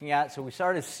at. So we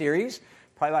started a series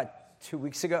probably about 2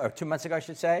 weeks ago, or 2 months ago, I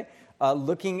should say,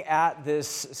 looking at this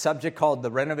subject called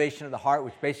the renovation of the heart,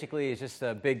 which basically is just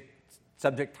a big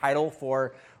subject title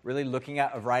for really looking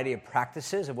at a variety of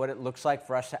practices of what it looks like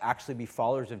for us to actually be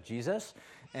followers of Jesus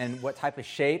and what type of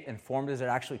shape and form does it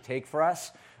actually take for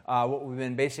us. What we've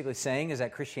been basically saying is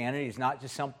that Christianity is not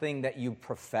just something that you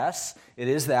profess. It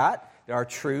is that. There are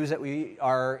truths that we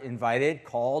are invited,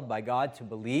 called by God to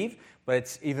believe, but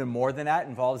it's even more than that. It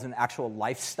involves an actual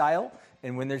lifestyle.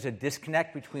 And when there's a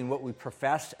disconnect between what we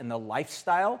profess and the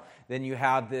lifestyle, then you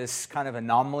have this kind of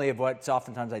anomaly of what's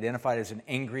oftentimes identified as an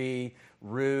angry,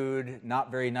 rude,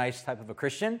 not very nice type of a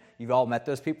Christian. You've all met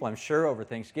those people, I'm sure, over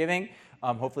Thanksgiving.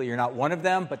 Hopefully you're not one of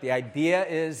them, but the idea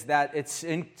is that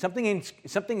something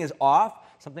is off,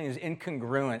 something is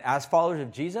incongruent. As followers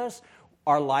of Jesus,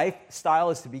 our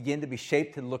lifestyle is to begin to be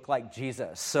shaped to look like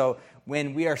Jesus. So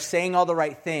when we are saying all the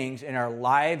right things and our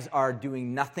lives are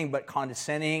doing nothing but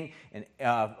condescending and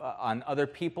on other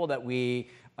people that we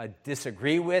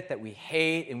disagree with, that we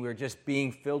hate, and we're just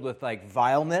being filled with like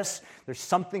vileness, there's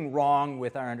something wrong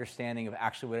with our understanding of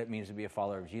actually what it means to be a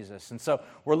follower of Jesus. And so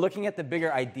we're looking at the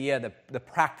bigger idea, the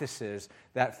practices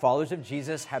that followers of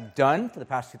Jesus have done for the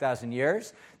past 2,000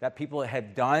 years, that people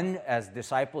have done as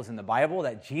disciples in the Bible,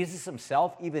 that Jesus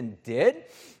himself even did.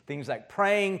 Things like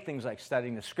praying, things like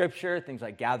studying the scripture, things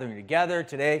like gathering together.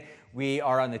 Today, we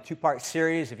are on the two-part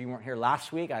series. If you weren't here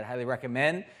last week, I'd highly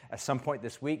recommend at some point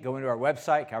this week, going to our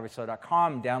website,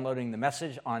 calvarysolo.com, downloading the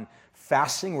message on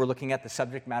fasting. We're looking at the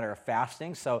subject matter of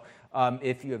fasting. So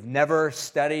if you have never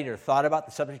studied or thought about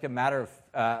the subject matter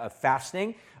of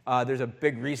fasting, there's a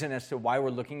big reason as to why we're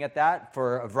looking at that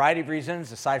for a variety of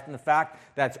reasons, aside from the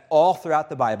fact that it's all throughout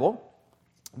the Bible,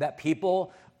 that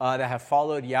people that have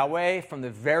followed Yahweh from the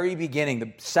very beginning,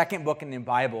 the second book in the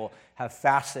Bible, have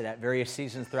fasted at various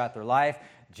seasons throughout their life.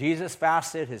 Jesus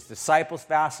fasted, his disciples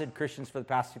fasted, Christians for the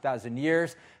past 2,000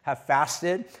 years have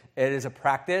fasted. It is a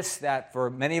practice that for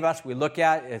many of us we look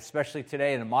at, especially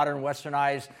today in a modern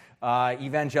westernized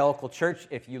evangelical church.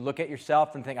 If you look at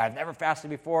yourself and think, I've never fasted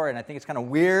before, and I think it's kind of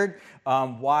weird,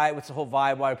 why? What's the whole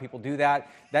vibe? Why do people do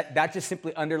that? That just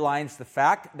simply underlines the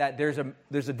fact that there's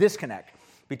a disconnect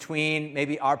between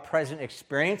maybe our present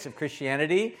experience of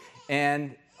Christianity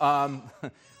and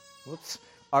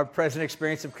our present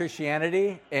experience of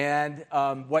Christianity and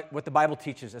what the Bible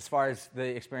teaches as far as the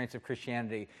experience of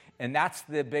Christianity. And that's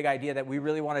the big idea that we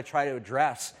really want to try to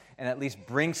address and at least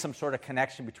bring some sort of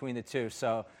connection between the two.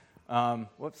 So,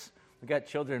 we got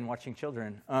children watching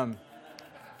children.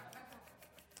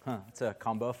 It's a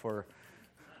combo for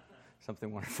something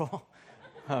wonderful.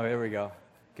 Oh, here we go.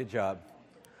 Good job.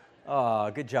 Oh,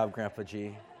 good job, Grandpa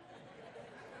G.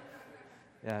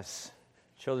 Yes,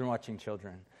 children watching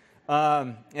children.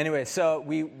 Anyway, so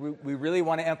we really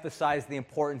want to emphasize the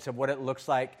importance of what it looks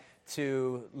like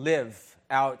to live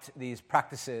out these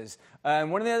practices.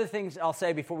 And one of the other things I'll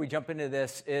say before we jump into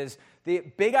this is the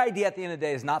big idea at the end of the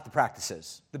day is not the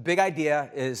practices. The big idea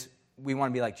is we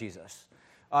want to be like Jesus.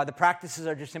 The practices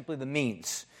are just simply the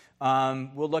means.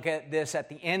 We'll look at this at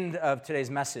the end of today's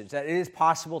message, that it is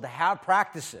possible to have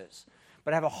practices,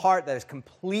 but have a heart that is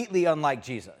completely unlike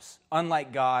Jesus,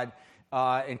 unlike God,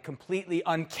 and completely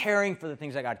uncaring for the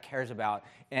things that God cares about.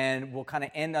 And we'll kind of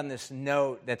end on this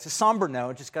note that's a somber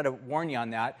note. Just got to warn you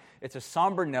on that. It's a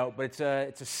somber note, but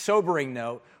it's a sobering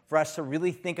note for us to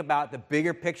really think about the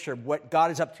bigger picture of what God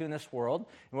is up to in this world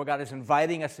and what God is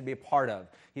inviting us to be a part of.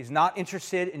 He's not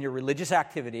interested in your religious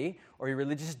activity or your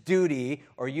religious duty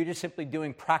or you just simply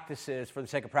doing practices for the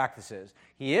sake of practices.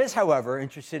 He is, however,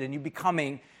 interested in you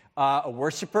becoming a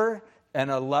worshiper and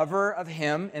a lover of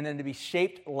him and then to be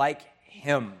shaped like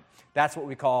him. That's what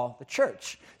we call the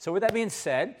church. So with that being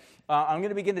said, I'm going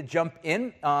to begin to jump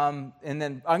in, and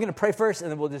then I'm going to pray first,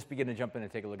 and then we'll just begin to jump in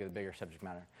and take a look at the bigger subject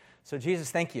matter. So Jesus,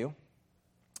 thank you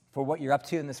for what you're up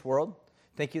to in this world.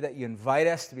 Thank you that you invite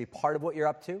us to be part of what you're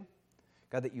up to.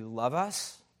 God, that you love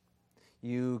us.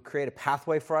 You create a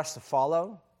pathway for us to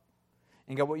follow.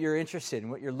 And God, what you're interested in,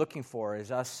 what you're looking for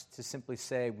is us to simply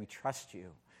say, we trust you.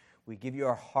 We give you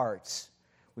our hearts.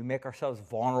 We make ourselves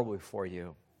vulnerable before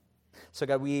you. So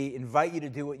God, we invite you to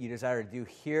do what you desire to do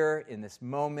here in this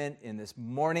moment, in this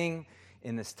morning,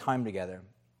 in this time together.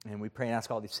 And we pray and ask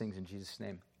all these things in Jesus'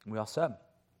 name. And we all said,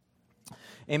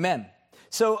 amen.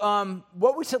 So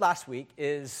what we said last week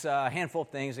is a handful of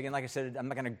things. Again, like I said, I'm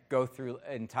not going to go through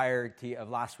the entirety of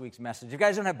last week's message. If you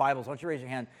guys don't have Bibles, why don't you raise your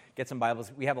hand, get some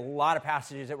Bibles. We have a lot of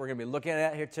passages that we're going to be looking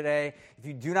at here today. If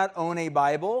you do not own a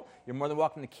Bible, you're more than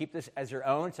welcome to keep this as your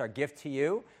own. It's our gift to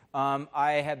you.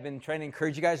 I have been trying to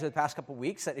encourage you guys over the past couple of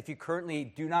weeks that if you currently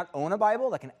do not own a Bible,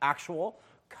 like an actual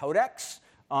codex,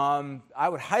 I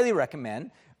would highly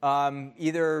recommend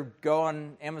either go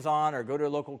on Amazon or go to a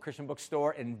local Christian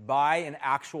bookstore and buy an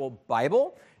actual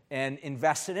Bible and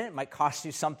invest in it. It might cost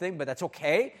you something, but that's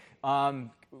okay.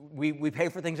 We pay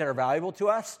for things that are valuable to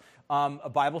us. A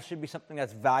Bible should be something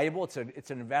that's valuable. It's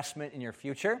an investment in your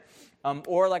future.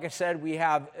 Or, like I said, we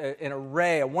have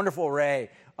a wonderful array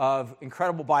of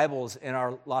incredible Bibles in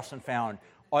our Lost and Found.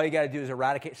 All you got to do is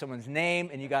eradicate someone's name,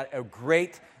 and you got a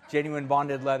great, genuine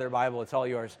bonded leather Bible. It's all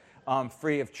yours,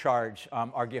 free of charge,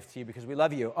 our gift to you, because we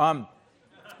love you.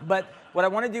 But what I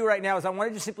want to do right now is I want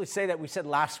to just simply say that we said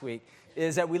last week,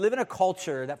 is that we live in a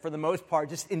culture that, for the most part,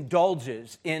 just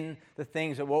indulges in the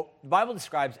things of what the Bible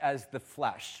describes as the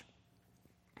flesh.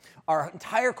 Our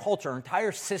entire culture, our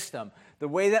entire system, the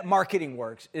way that marketing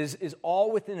works is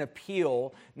all with an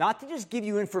appeal, not to just give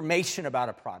you information about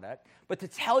a product, but to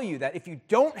tell you that if you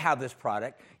don't have this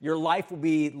product, your life will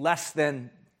be less than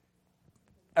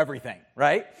everything,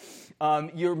 right?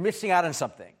 You're missing out on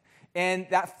something. And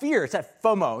that fear, it's that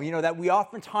FOMO, that we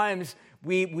oftentimes,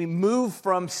 we move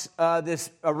from this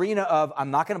arena of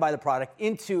I'm not going to buy the product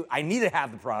into I need to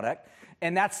have the product,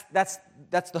 and that's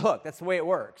the hook. That's the way it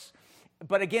works.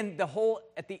 But again,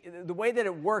 the way that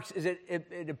it works is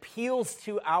it appeals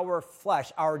to our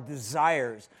flesh, our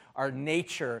desires, our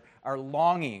nature, our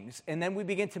longings, and then we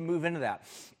begin to move into that.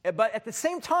 But at the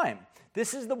same time,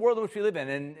 this is the world in which we live in,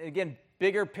 and again,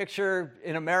 bigger picture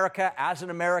in America, as an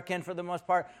American for the most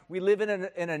part, we live in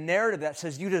a narrative that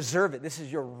says you deserve it. This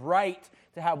is your right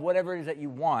to have whatever it is that you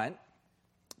want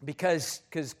because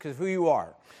who you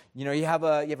are. You have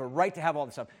a right to have all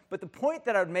this stuff. But the point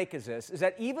that I would make is this, is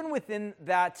that even within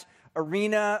that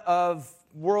arena of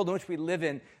world in which we live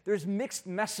in, there's mixed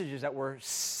messages that we're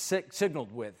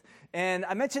signaled with. And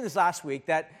I mentioned this last week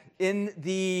that in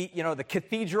the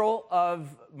cathedral of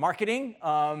marketing,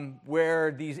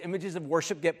 where these images of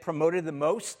worship get promoted the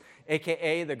most,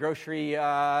 aka the grocery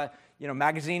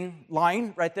magazine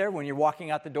line right there. When you're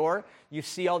walking out the door, you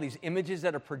see all these images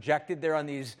that are projected there on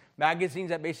these magazines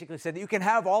that basically say that you can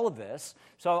have all of this.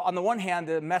 So on the one hand,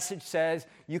 the message says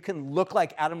you can look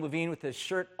like Adam Levine with his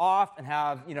shirt off and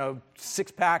have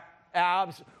six-pack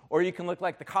abs, or you can look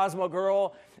like the Cosmo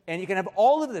Girl, and you can have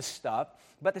all of this stuff.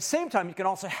 But at the same time, you can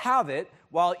also have it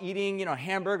while eating,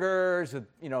 hamburgers with,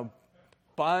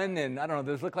 bun, and I don't know,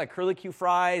 those look like curlicue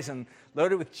fries and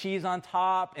loaded with cheese on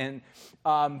top, and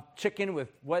chicken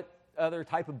with what other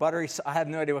type of buttery, I have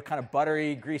no idea what kind of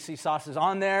buttery, greasy sauce is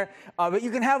on there, but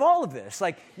you can have all of this.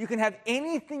 Like, you can have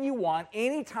anything you want,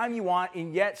 anytime you want,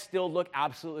 and yet still look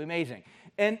absolutely amazing.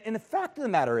 And the fact of the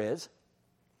matter is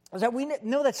that we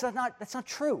know that's not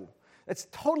true. That's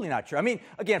totally not true. I mean,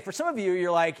 again, for some of you,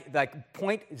 you're like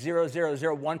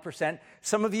 0.0001%.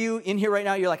 Some of you in here right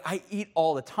now, you're like, I eat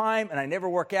all the time, and I never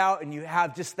work out, and you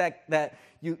have just that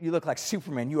you look like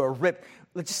Superman. You are ripped.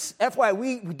 Just FYI,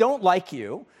 we don't like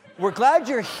you. We're glad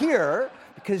you're here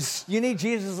because you need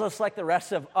Jesus just like the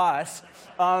rest of us.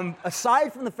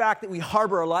 Aside from the fact that we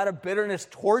harbor a lot of bitterness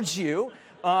towards you,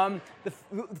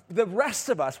 the rest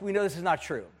of us, we know this is not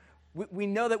true. We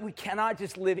know that we cannot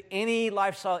just live any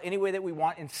lifestyle any way that we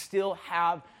want and still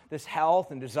have this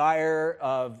health and desire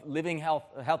of living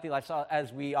a healthy lifestyle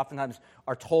as we oftentimes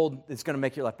are told it's going to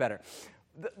make your life better.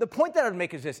 The point that I would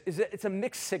make is this, is that it's a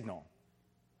mixed signal.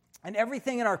 And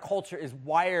everything in our culture is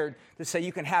wired to say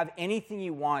you can have anything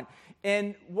you want.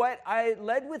 And what I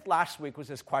led with last week was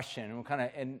this question,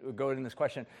 and we'll go into this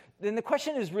question. Then the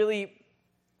question is really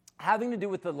having to do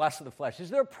with the lust of the flesh. Is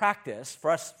there a practice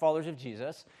for us followers of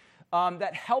Jesus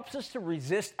that helps us to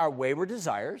resist our wayward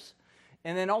desires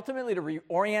and then ultimately to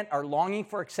reorient our longing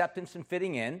for acceptance and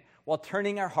fitting in while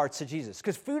turning our hearts to Jesus?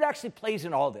 Because food actually plays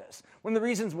in all this. One of the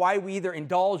reasons why we either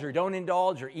indulge or don't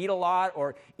indulge or eat a lot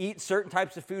or eat certain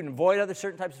types of food and avoid other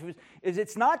certain types of foods is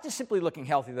it's not just simply looking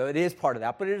healthy, though it is part of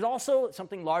that, but it is also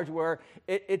something large where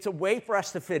it's a way for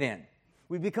us to fit in.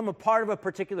 We become a part of a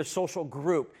particular social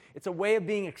group. It's a way of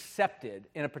being accepted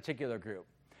in a particular group.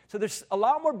 So there's a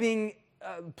lot more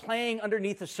playing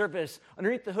underneath the surface,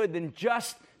 underneath the hood, than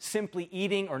just simply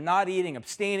eating or not eating,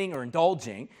 abstaining or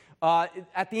indulging.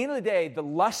 At the end of the day, the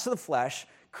lust of the flesh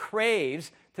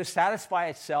craves to satisfy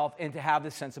itself and to have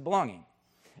this sense of belonging.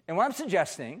 And what I'm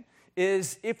suggesting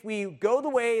is if we go the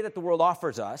way that the world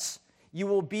offers us, you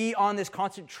will be on this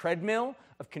constant treadmill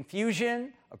of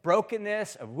confusion, of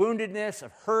brokenness, of woundedness,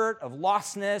 of hurt, of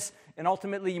lostness, and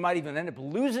ultimately you might even end up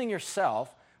losing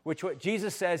yourself, which what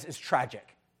Jesus says is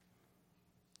tragic.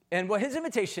 And what his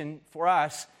invitation for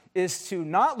us is to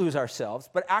not lose ourselves,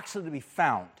 but actually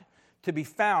to be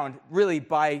found really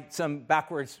by some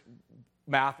backwards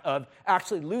math of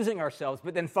actually losing ourselves,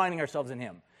 but then finding ourselves in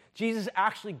him. Jesus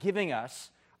actually giving us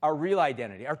our real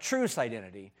identity, our truest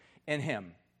identity in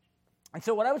him. And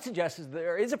so what I would suggest is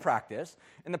there is a practice,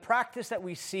 and the practice that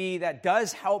we see that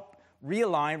does help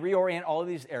reorient all of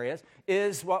these areas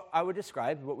is what I would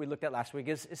describe, what we looked at last week,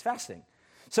 is fasting.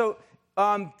 So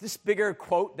this bigger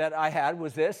quote that I had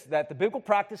was this, that the biblical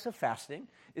practice of fasting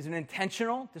is an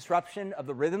intentional disruption of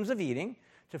the rhythms of eating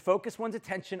to focus one's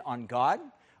attention on God,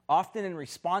 often in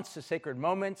response to sacred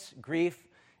moments, grief,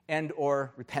 and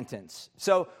or repentance.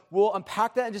 So we'll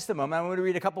unpack that in just a moment. I'm going to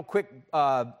read a couple quick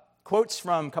quotes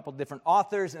from a couple different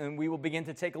authors, and we will begin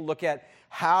to take a look at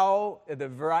how the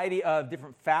variety of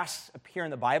different fasts appear in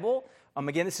the Bible.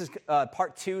 Again, this is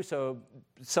part 2, so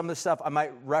some of the stuff I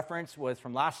might reference was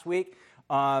from last week.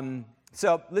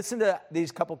 So listen to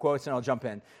these couple quotes, and I'll jump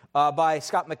in. By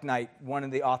Scott McKnight, one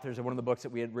of the authors of one of the books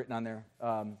that we had written on there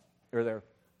earlier.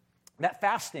 That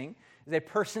fasting is a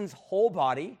person's whole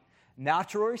body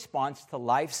natural response to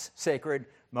life's sacred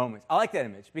moments. I like that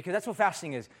image because that's what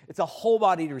fasting is. It's a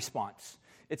whole-bodied response.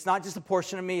 It's not just a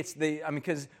portion of me.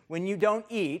 Because when you don't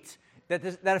eat,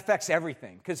 that affects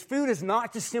everything. Because food is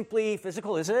not just simply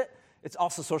physical, is it? It's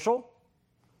also social,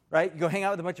 right? You go hang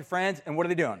out with a bunch of friends, and what are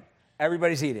they doing?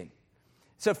 Everybody's eating.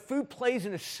 So food plays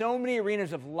into so many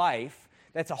arenas of life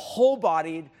that's a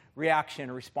whole-bodied reaction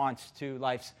or response to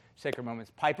life's sacred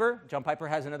moments. John Piper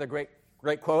has another great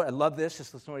quote. I love this.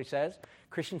 Just listen to what he says.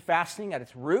 Christian fasting at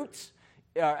its root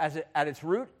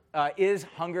is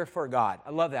hunger for God.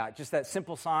 I love that. Just that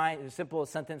simple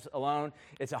sentence alone.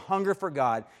 It's a hunger for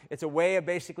God. It's a way of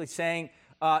basically saying,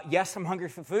 yes, I'm hungry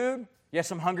for food.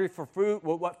 Yes, I'm hungry for food.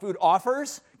 What food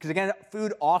offers. Because again,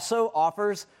 food also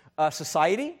offers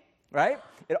society, right?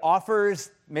 It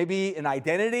offers maybe an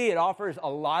identity. It offers a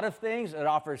lot of things. It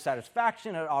offers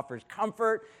satisfaction. It offers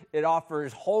comfort. It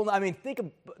offers wholeness. I mean, think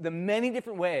of the many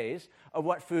different ways of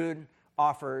what food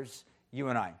offers you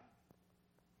and I.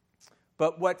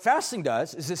 But what fasting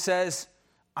does is it says,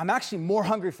 I'm actually more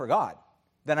hungry for God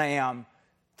than I am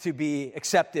to be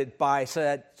accepted by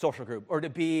said social group or to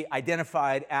be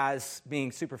identified as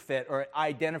being super fit or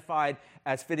identified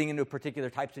as fitting into particular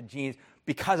types of genes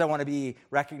because I want to be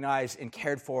recognized and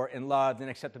cared for and loved and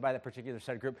accepted by that particular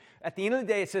set of group. At the end of the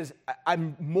day, it says,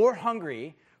 I'm more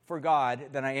hungry for God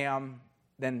than I am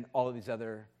than all of these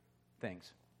other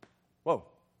things. Whoa.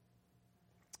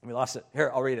 We lost it.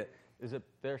 Here, I'll read it. Is it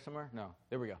there somewhere? No.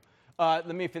 There we go.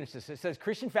 Let me finish this. It says,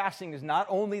 Christian fasting is not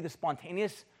only the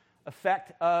spontaneous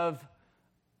effect of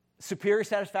superior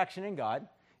satisfaction in God,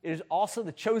 it is also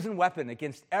the chosen weapon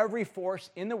against every force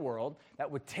in the world that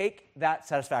would take that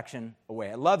satisfaction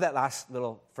away. I love that last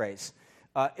little phrase.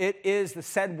 It is the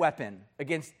said weapon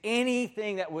against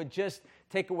anything that would just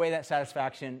take away that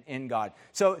satisfaction in God.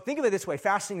 So think of it this way.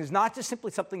 Fasting is not just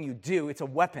simply something you do. It's a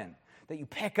weapon that you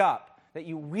pick up, that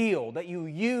you wield, that you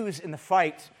use in the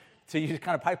fight, to use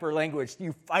kind of Piper language.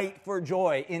 You fight for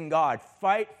joy in God.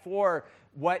 Fight for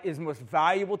what is most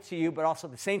valuable to you, but also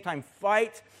at the same time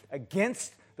fight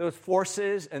against those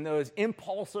forces and those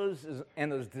impulses and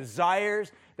those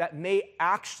desires that may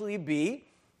actually be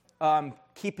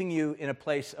keeping you in a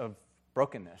place of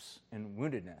brokenness and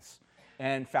woundedness.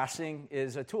 And fasting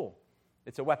is a tool.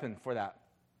 It's a weapon for that.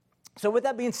 So with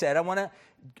that being said, I want to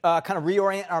kind of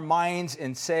reorient our minds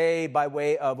and say, by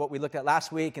way of what we looked at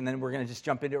last week, and then we're going to just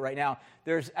jump into it right now,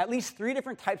 there's at least 3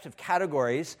 different types of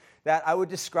categories that I would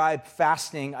describe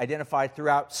fasting identified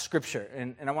throughout Scripture.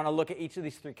 And I want to look at each of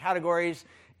these 3 categories,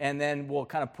 and then we'll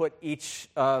kind of put each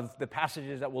of the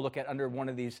passages that we'll look at under one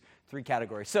of these 3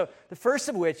 categories. So the first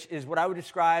of which is what I would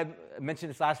describe, I mentioned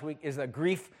this last week, is a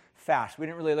grief fast. We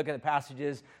didn't really look at the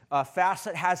passages. Fast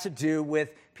that has to do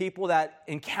with people that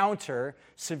encounter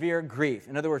severe grief.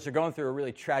 In other words, they're going through a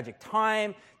really tragic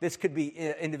time. This could be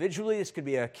individually. This could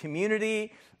be a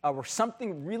community where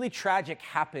something really tragic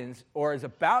happens or is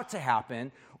about to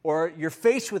happen, or you're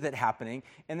faced with it happening.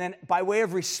 And then by way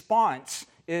of response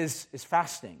is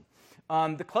fasting.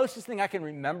 The closest thing I can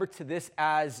remember to this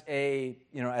as an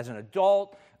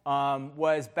adult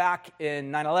was back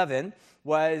in 9/11.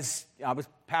 I was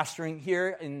pastoring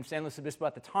here in San Luis Obispo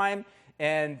at the time,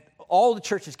 and all the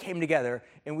churches came together,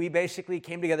 and we basically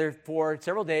came together for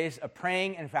several days of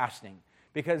praying and fasting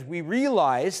because we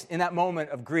realized in that moment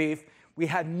of grief, we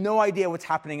had no idea what's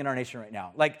happening in our nation right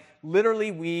now. Like,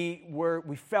 literally,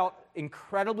 we felt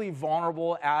incredibly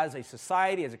vulnerable as a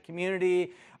society, as a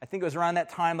community. I think it was around that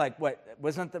time,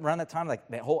 around that time, like,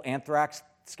 that whole anthrax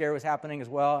scare was happening as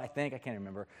well, I think. I can't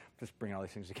remember. I'm just bringing all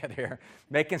these things together here,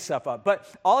 making stuff up.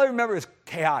 But all I remember is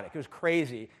chaotic. It was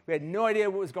crazy. We had no idea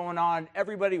what was going on.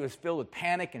 Everybody was filled with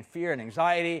panic and fear and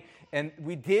anxiety. And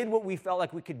we did what we felt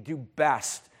like we could do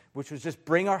best, which was just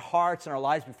bring our hearts and our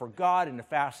lives before God and to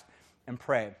fast and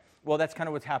pray. Well, that's kind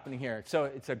of what's happening here. So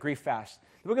it's a grief fast.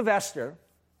 The book of Esther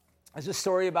is a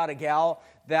story about a gal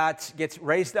that gets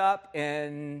raised up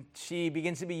and she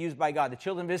begins to be used by God. The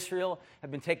children of Israel have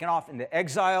been taken off into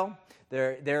exile.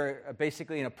 They're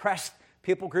basically an oppressed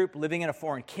people group living in a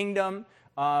foreign kingdom.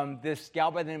 This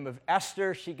gal by the name of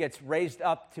Esther, she gets raised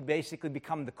up to basically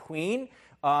become the queen.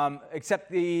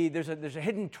 Except there's a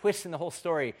hidden twist in the whole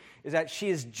story, is that she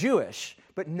is Jewish,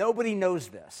 but nobody knows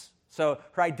this. So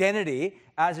her identity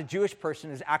as a Jewish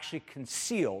person is actually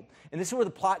concealed. And this is where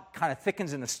the plot kind of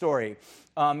thickens in the story.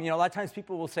 A lot of times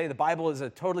people will say the Bible is a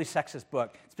totally sexist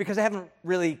book. It's because I haven't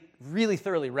really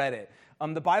thoroughly read it.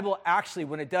 The Bible actually,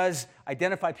 when it does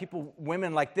identify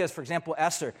women like this, for example,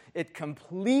 Esther, it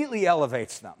completely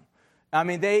elevates them. I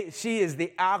mean, she is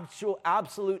the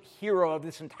absolute hero of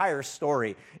this entire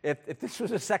story. If this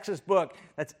was a sexist book,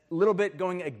 that's a little bit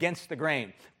going against the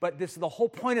grain. But the whole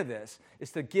point of this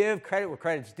is to give credit where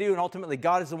credit's due, and ultimately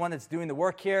God is the one that's doing the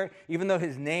work here. Even though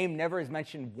his name never is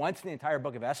mentioned once in the entire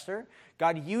book of Esther,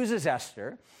 God uses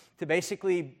Esther to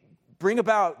basically bring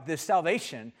about the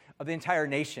salvation of the entire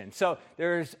nation. So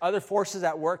there's other forces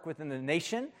at work within the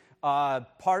nation.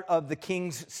 Part of the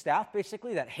king's staff,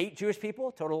 basically, that hate Jewish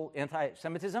people, total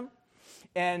anti-Semitism.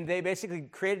 And they basically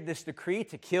created this decree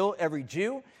to kill every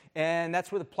Jew. And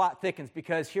that's where the plot thickens,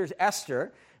 because here's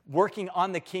Esther working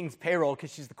on the king's payroll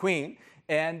because she's the queen.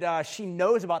 And she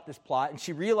knows about this plot, and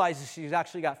she realizes she's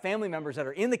actually got family members that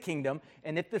are in the kingdom.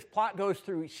 And if this plot goes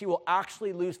through, she will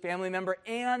actually lose family member,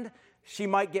 and she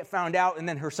might get found out and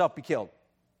then herself be killed.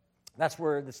 That's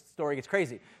where the story gets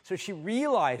crazy. So she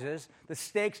realizes the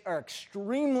stakes are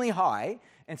extremely high,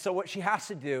 and so what she has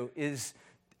to do is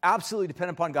absolutely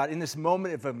depend upon God. In this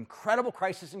moment of incredible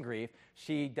crisis and grief,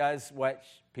 she does what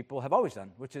people have always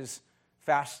done, which is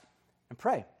fast and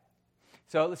pray.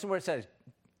 So listen to what it says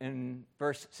in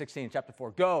verse 16, chapter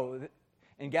 4. Go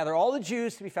and gather all the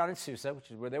Jews to be found in Susa,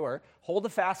 which is where they were. Hold a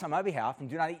fast on my behalf, and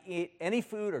do not eat any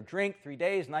food or drink 3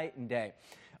 days, night and day.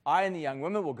 I and the young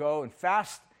women will go and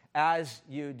fast as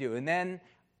you do. And then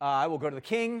I will go to the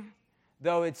king,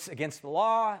 though it's against the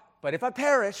law. But if I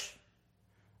perish,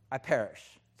 I perish.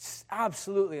 It's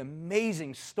absolutely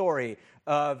amazing story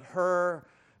of her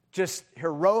just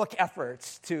heroic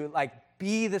efforts to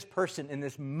be this person in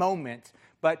this moment.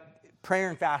 But prayer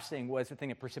and fasting was the thing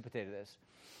that precipitated this.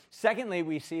 Secondly,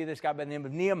 we see this guy by the name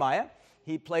of Nehemiah.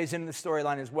 He plays into the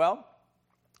storyline as well.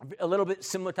 A little bit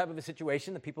similar type of a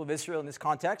situation. The people of Israel in this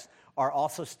context are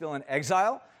also still in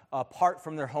exile, apart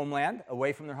from their homeland,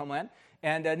 away from their homeland.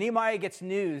 And Nehemiah gets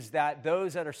news that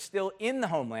those that are still in the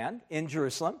homeland, in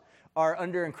Jerusalem, are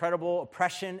under incredible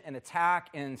oppression and attack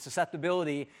and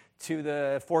susceptibility to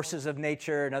the forces of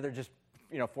nature and other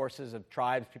forces of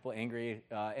tribes, people angry,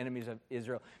 enemies of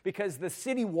Israel. Because the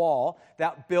city wall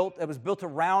that was built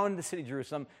around the city of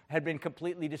Jerusalem had been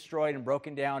completely destroyed and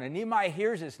broken down. And Nehemiah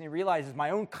hears this and he realizes,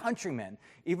 my own countrymen,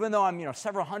 even though I'm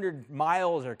several hundred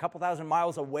miles or a couple thousand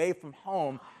miles away from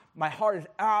home, my heart is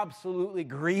absolutely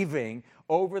grieving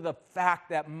over the fact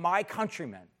that my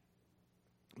countrymen,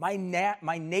 my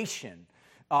nation,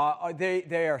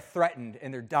 they are threatened,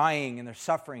 and they're dying, and they're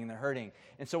suffering, and they're hurting.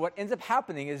 And so what ends up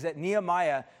happening is that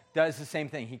Nehemiah does the same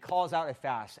thing. He calls out a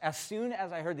fast. As soon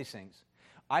as I heard these things,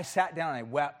 I sat down and I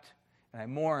wept, and I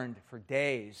mourned for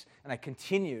days, and I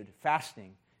continued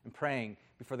fasting and praying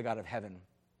before the God of heaven.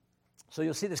 So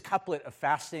you'll see this couplet of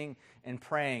fasting and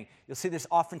praying. You'll see this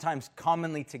oftentimes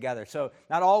commonly together. So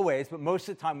not always, but most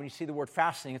of the time when you see the word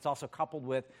fasting, it's also coupled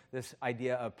with this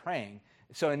idea of praying.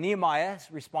 So in Nehemiah's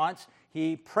response,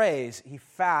 he prays, he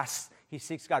fasts, he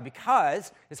seeks God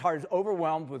because his heart is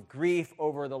overwhelmed with grief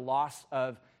over the loss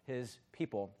of his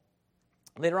people.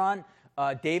 Later on,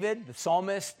 David, the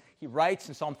psalmist, he writes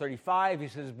in Psalm 35, he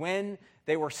says, when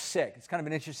they were sick. It's kind of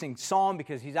an interesting psalm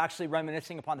because he's actually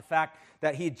reminiscing upon the fact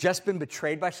that he had just been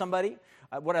betrayed by somebody.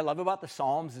 What I love about the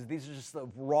Psalms is these are just the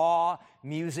raw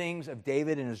musings of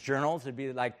David in his journals. It'd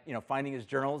be like, finding his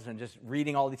journals and just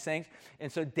reading all these things.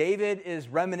 And so David is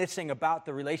reminiscing about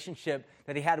the relationship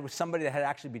that he had with somebody that had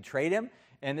actually betrayed him.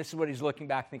 And this is what he's looking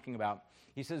back thinking about.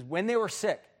 He says, when they were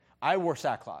sick, I wore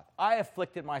sackcloth. I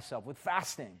afflicted myself with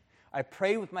fasting. I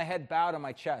prayed with my head bowed on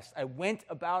my chest. I went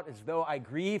about as though I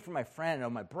grieved for my friend or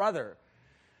my brother.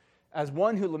 As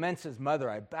one who laments his mother,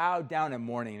 I bowed down in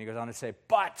mourning. And he goes on to say,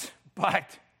 but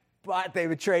they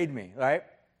betrayed me, right?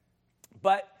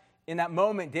 But in that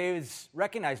moment, David's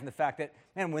recognizing the fact that,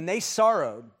 man, when they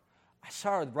sorrowed, I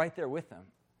sorrowed right there with them.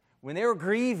 When they were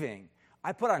grieving,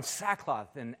 I put on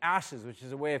sackcloth and ashes, which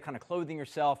is a way of kind of clothing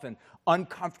yourself in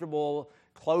uncomfortable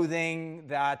clothing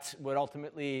that would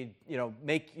ultimately,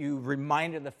 make you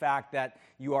reminded of the fact that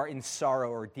you are in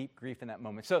sorrow or deep grief in that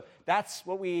moment. So that's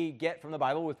what we get from the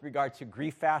Bible with regard to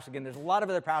grief fast. Again, there's a lot of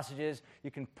other passages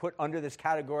you can put under this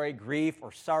category, grief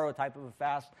or sorrow type of a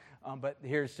fast, but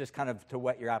here's just kind of to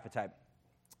whet your appetite.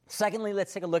 Secondly,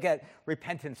 let's take a look at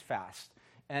repentance fast.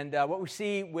 And what we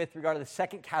see with regard to the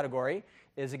second category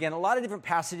is, again, a lot of different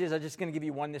passages. I'm just going to give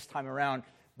you one this time around.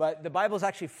 But the Bible is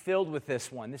actually filled with this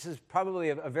one. This is probably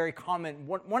a very common,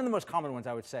 one of the most common ones,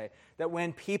 I would say, that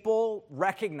when people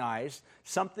recognized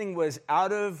something was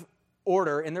out of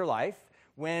order in their life,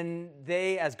 when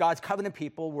they, as God's covenant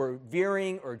people, were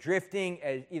veering or drifting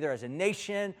either as a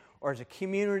nation or as a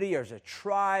community or as a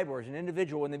tribe or as an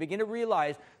individual, when they begin to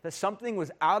realize that something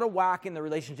was out of whack in the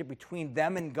relationship between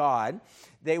them and God,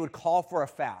 they would call for a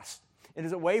fast. It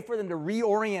is a way for them to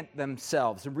reorient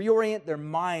themselves, to reorient their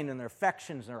mind and their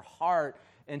affections and their heart,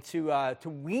 and to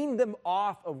wean them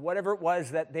off of whatever it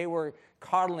was that they were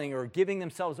coddling or giving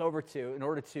themselves over to in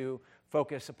order to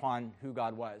focus upon who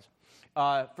God was.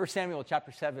 1 Samuel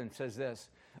chapter 7 says this.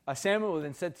 Samuel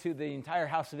then said to the entire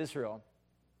house of Israel,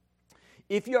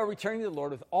 "If you are returning to the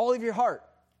Lord with all of your heart,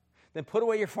 then put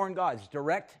away your foreign gods.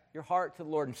 Direct your heart to the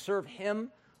Lord and serve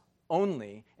him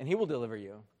only, and he will deliver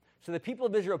you." So the people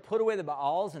of Israel put away the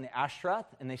Baals and the Ashtoreth,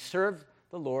 and they served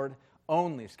the Lord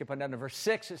only. Skip on down to verse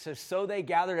 6. It says, "So they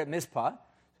gathered at Mizpah."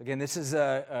 So again, this is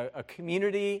a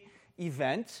community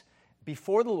event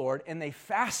before the Lord, and they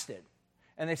fasted.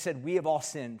 And they said, "We have all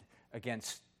sinned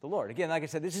against the Lord." Again, like I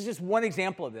said, this is just one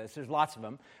example of this. There's lots of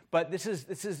them. But this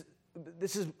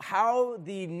is how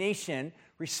the nation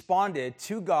responded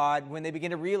to God when they begin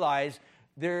to realize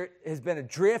there has been a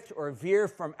drift or a veer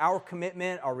from our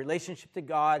commitment, our relationship to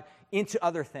God, into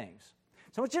other things.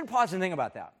 So I want you to pause and think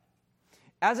about that.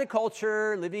 As a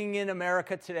culture living in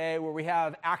America today where we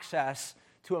have access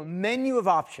to a menu of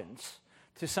options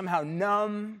to somehow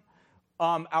numb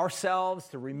ourselves,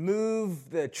 to remove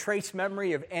the trace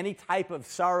memory of any type of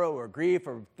sorrow or grief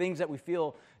or things that we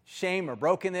feel shame or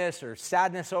brokenness or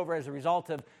sadness over as a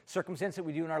result of circumstances that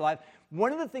we do in our life.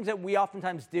 One of the things that we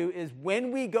oftentimes do is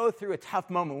when we go through a tough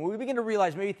moment, when we begin to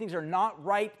realize maybe things are not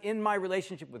right in my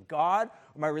relationship with God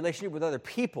or my relationship with other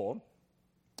people,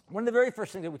 one of the very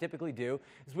first things that we typically do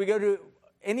is we go to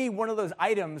any one of those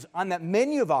items on that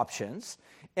menu of options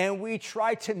and we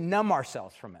try to numb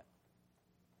ourselves from it.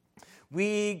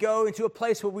 We go into a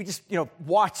place where we just,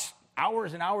 watch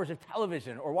hours and hours of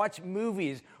television or watch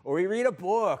movies or we read a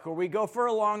book or we go for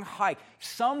a long hike,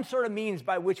 some sort of means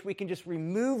by which we can just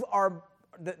remove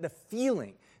the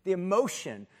feeling, the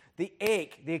emotion, the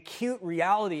ache, the acute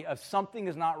reality of something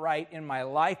is not right in my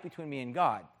life between me and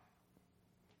God.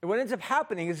 And what ends up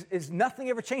happening is nothing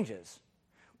ever changes.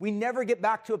 We never get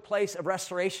back to a place of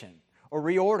restoration or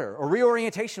reorder or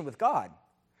reorientation with God.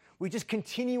 We just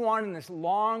continue on in this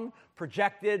long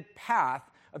projected path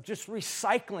of just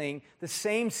recycling the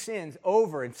same sins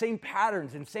over and same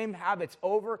patterns and same habits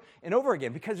over and over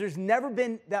again because there's never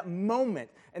been that moment.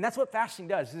 And that's what fasting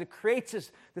does, is it creates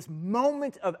this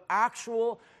moment of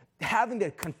actual having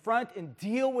to confront and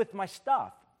deal with my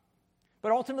stuff,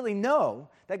 but ultimately know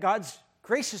that God's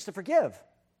gracious to forgive.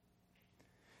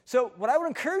 So what I would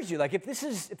encourage you, like if this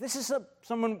is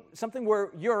something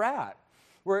where you're at,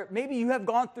 where maybe you have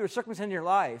gone through a circumstance in your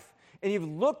life and you've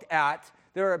looked at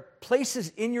there are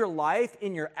places in your life,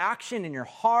 in your action, in your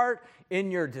heart,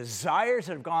 in your desires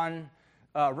that have gone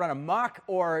run amok,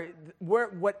 or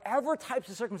whatever types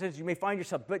of circumstances you may find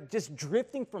yourself, but just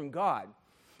drifting from God.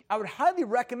 I would highly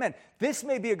recommend this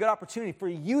may be a good opportunity for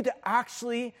you to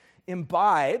actually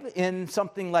imbibe in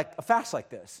something like a fast like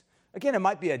this. Again, it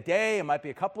might be a day, it might be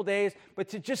a couple days, but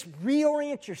to just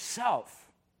reorient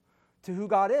yourself to who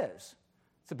God is.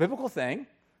 It's a biblical thing.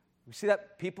 We see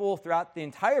that people throughout the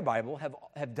entire Bible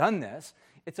have done this.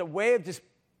 It's a way of just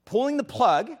pulling the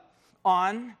plug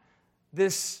on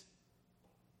this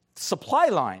supply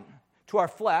line to our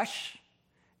flesh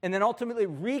and then ultimately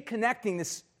reconnecting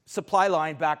this supply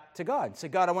line back to God. Say,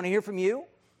 God, I want to hear from you.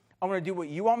 I want to do what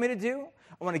you want me to do.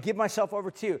 I want to give myself over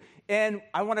to you. And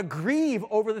I want to grieve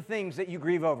over the things that you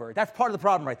grieve over. That's part of the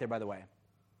problem right there, by the way.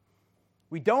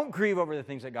 We don't grieve over the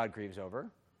things that God grieves over.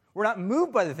 We're not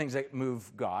moved by the things that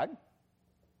move God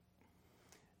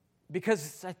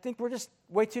because I think we're just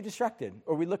way too distracted,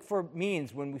 or we look for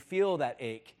means when we feel that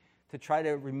ache to try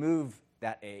to remove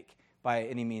that ache by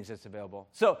any means that's available.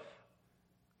 So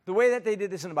the way that they did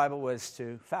this in the Bible was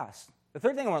to fast. The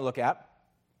third thing I want to look at,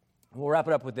 we'll wrap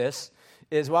it up with this,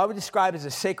 is what I would describe as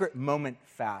a sacred moment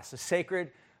fast, a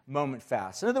sacred moment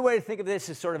fast. Another way to think of this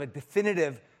is sort of a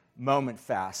definitive moment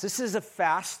fast. This is a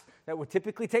fast that would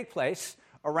typically take place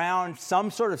around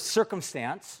some sort of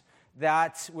circumstance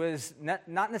that was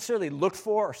not necessarily looked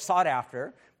for or sought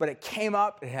after, but it came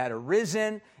up, it had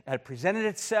arisen, it had presented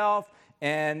itself,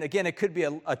 and again, it could be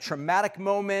a traumatic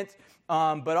moment,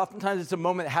 but oftentimes it's a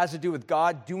moment that has to do with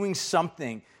God doing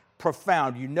something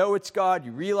profound. You know it's God,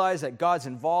 you realize that God's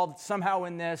involved somehow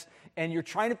in this, and you're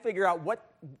trying to figure out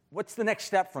what's the next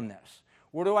step from this?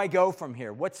 Where do I go from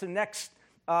here? What's the next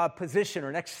position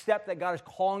or next step that God is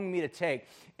calling me to take?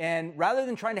 And rather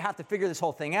than trying to have to figure this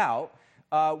whole thing out,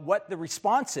 what the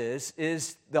response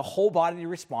is the whole body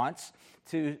response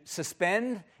to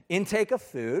suspend intake of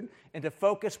food and to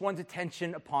focus one's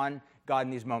attention upon God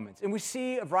in these moments. And we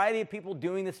see a variety of people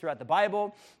doing this throughout the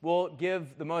Bible. We'll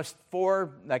give the most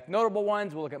four notable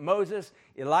ones. We'll look at Moses,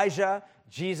 Elijah,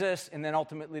 Jesus, and then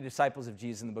ultimately disciples of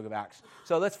Jesus in the book of Acts.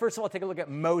 So let's first of all take a look at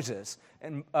Moses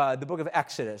and the book of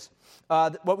Exodus.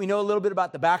 What we know a little bit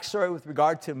about the backstory with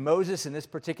regard to Moses in this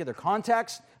particular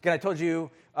context. Again, I told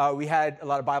you we had a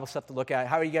lot of Bible stuff to look at.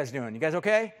 How are you guys doing? You guys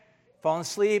okay? Falling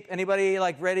asleep? Anybody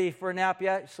ready for a nap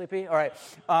yet? Sleepy? All right.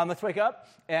 Let's wake up,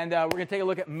 and we're going to take a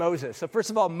look at Moses. So first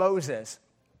of all, Moses.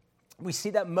 We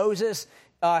see that Moses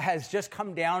has just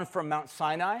come down from Mount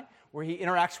Sinai, where he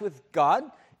interacts with God,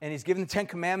 and he's given the Ten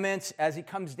Commandments. As he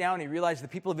comes down, he realizes the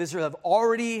people of Israel have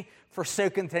already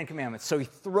forsaken the Ten Commandments. So he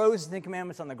throws the Ten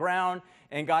Commandments on the ground,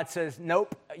 and God says,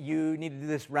 nope, you need to do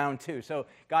this round two. So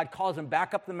God calls him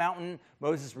back up the mountain.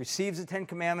 Moses receives the Ten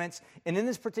Commandments. And in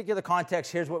this particular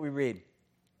context, here's what we read.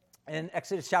 In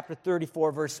Exodus chapter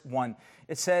 34, verse 1,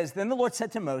 it says, Then the Lord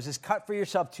said to Moses, Cut for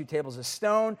yourself 2 tables of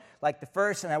stone, like the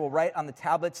first, and I will write on the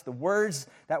tablets the words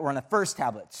that were on the first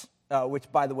tablets,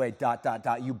 which, by the way, ...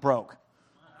 you broke.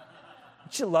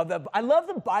 You love that. I love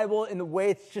the Bible in the way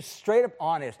it's just straight up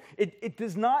honest. It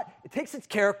takes its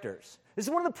characters. This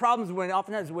is one of the problems when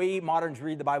oftentimes we moderns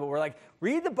read the Bible. We're like,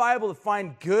 read the Bible to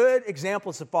find good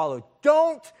examples to follow.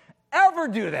 Don't ever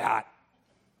do that.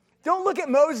 Don't look at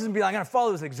Moses and be like, I'm going to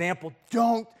follow his example.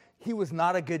 Don't. He was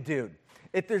not a good dude.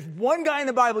 If there's one guy in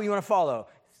the Bible you want to follow,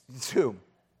 it's who?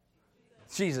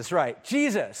 Jesus, right.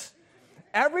 Jesus.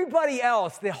 Everybody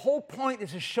else, the whole point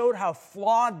is to show how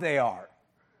flawed they are.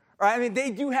 Right? I mean, they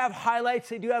do have highlights.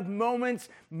 They do have moments.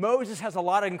 Moses has a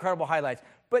lot of incredible highlights.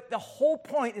 But the whole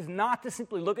point is not to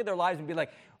simply look at their lives and be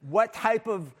like, what type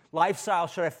of lifestyle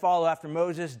should I follow after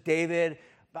Moses, David?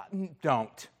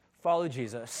 Don't. Follow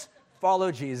Jesus.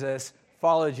 Follow Jesus.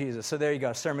 Follow Jesus. So there you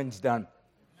go. Sermon's done.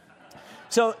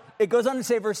 So it goes on to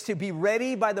say, verse 2, Be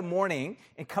ready by the morning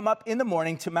and come up in the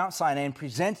morning to Mount Sinai and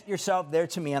present yourself there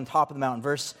to me on top of the mountain.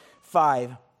 Verse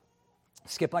 5.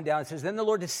 Skip on down. It says, Then the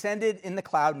Lord descended in the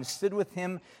cloud and stood with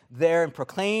him there and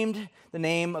proclaimed the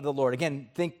name of the Lord. Again,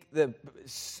 think the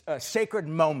sacred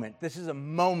moment. This is a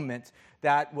moment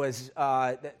that was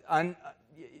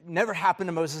never happened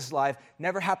in Moses' life,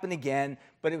 never happened again,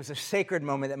 but it was a sacred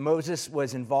moment that Moses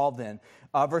was involved in.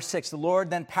 Verse 6, The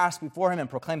Lord then passed before him and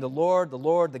proclaimed, the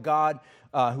Lord, the God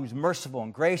who's merciful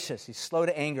and gracious. He's slow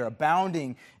to anger,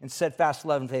 abounding in steadfast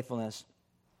love and faithfulness,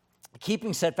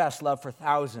 keeping steadfast love for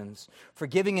thousands,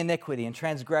 forgiving iniquity and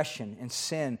transgression and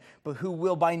sin, but who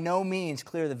will by no means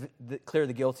clear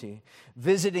the guilty,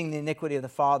 visiting the iniquity of the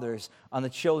fathers on the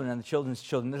children and the children's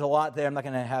children. There's a lot there. I'm not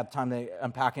going to have time to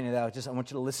unpack any of that. I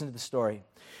want you to listen to the story.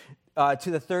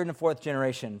 To the third and fourth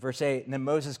generation, verse 8, And then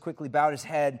Moses quickly bowed his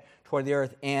head toward the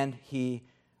earth, and he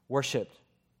worshipped.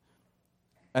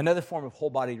 Another form of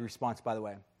whole-bodied response, by the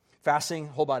way. Fasting,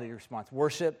 whole-bodied response.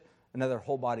 Worship, another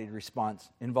whole-bodied response,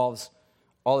 involves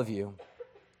all of you.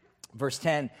 Verse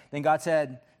 10, Then God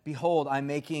said, Behold, I'm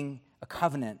making a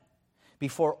covenant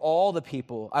before all the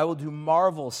people. I will do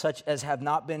marvels such as have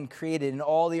not been created in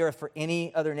all the earth for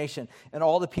any other nation, and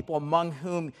all the people among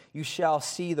whom you shall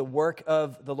see the work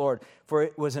of the Lord. For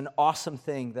it was an awesome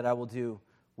thing that I will do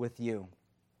with you.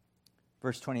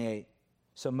 Verse 28,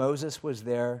 So Moses was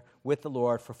there with the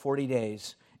Lord for 40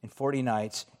 days and 40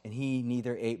 nights, and he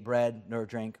neither ate bread nor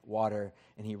drank water.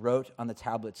 And he wrote on the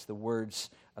tablets the words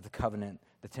of the covenant,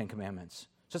 the Ten Commandments.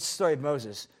 So it's the story of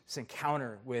Moses, this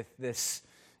encounter with this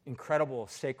incredible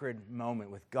sacred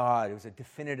moment with God. It was a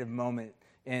definitive moment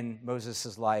in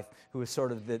Moses' life, who was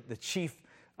sort of the chief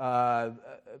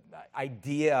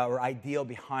idea or ideal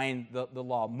behind the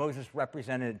law. Moses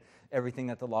represented everything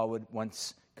that the law would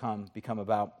once become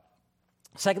about.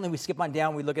 Secondly, we skip on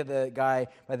down. We look at the guy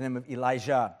by the name of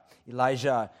Elijah.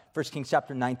 1 Kings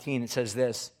chapter 19, it says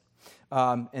this.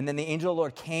 And then the angel of the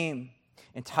Lord came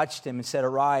and touched him and said,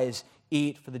 Arise,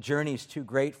 eat, for the journey is too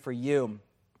great for you.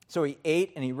 So he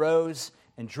ate and he rose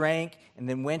and drank and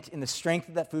then went in the strength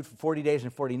of that food for 40 days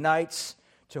and 40 nights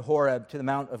to Horeb, to the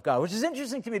Mount of God, which is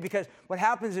interesting to me because what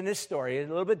happens in this story is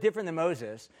a little bit different than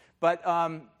Moses, but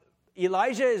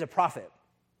Elijah is a prophet,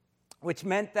 which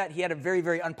meant that he had a very,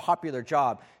 very unpopular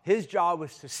job. His job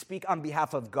was to speak on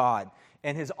behalf of God,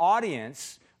 and his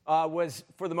audience was,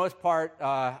 for the most part,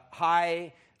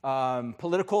 high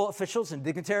political officials and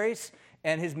dignitaries,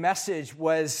 and his message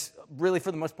was really,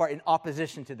 for the most part, in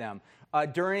opposition to them.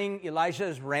 During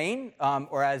Elijah's reign,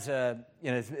 or as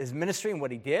his ministry and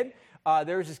what he did,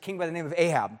 there was this king by the name of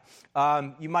Ahab.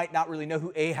 You might not really know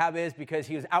who Ahab is because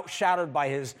he was outshadowed by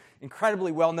his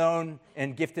incredibly well-known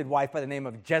and gifted wife by the name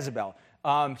of Jezebel.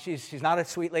 She's not a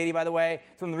sweet lady, by the way.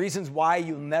 It's one of the reasons why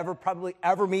you'll never probably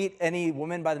ever meet any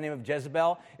woman by the name of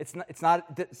Jezebel. It's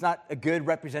not a good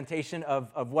representation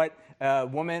of what a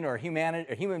woman or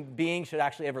human being should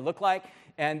actually ever look like.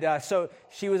 And so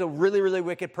she was a really, really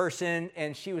wicked person,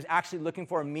 and she was actually looking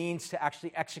for a means to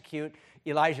actually execute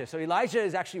Elijah. So Elijah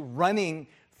is actually running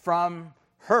from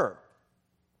her.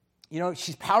 You know,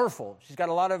 she's powerful. She's got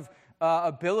a lot of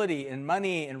ability and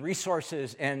money and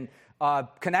resources and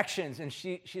connections, and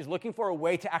she's looking for a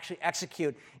way to actually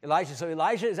execute Elijah. So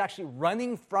Elijah is actually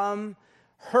running from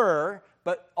her,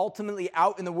 but ultimately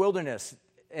out in the wilderness.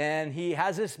 And he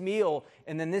has this meal,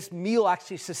 and then this meal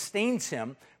actually sustains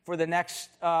him for the next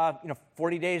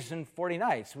 40 days and 40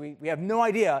 nights. We have no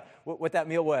idea what that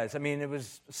meal was. I mean, it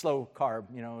was slow carb,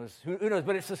 it was, who knows,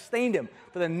 but it sustained him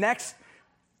for the next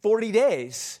 40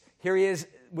 days. Here he is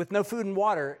with no food and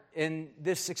water in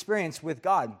this experience with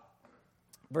God.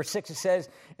 Verse 6, it says,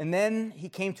 and then he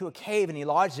came to a cave and he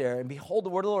lodged there, and behold, the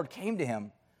word of the Lord came to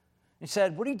him. He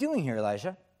said, what are you doing here,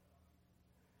 Elijah?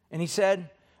 And he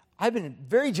said, I've been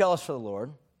very jealous for the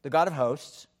Lord, the God of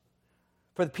hosts,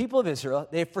 for the people of Israel.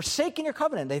 They have forsaken your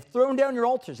covenant. They've thrown down your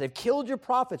altars. They've killed your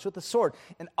prophets with the sword.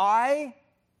 And I,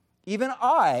 even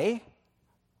I,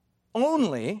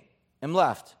 only am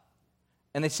left.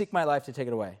 And they seek my life to take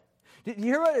it away. Did you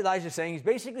hear what Elijah's saying? He's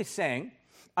basically saying,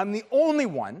 I'm the only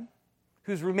one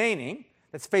who's remaining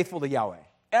that's faithful to Yahweh.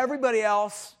 Everybody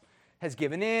else has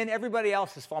given in. Everybody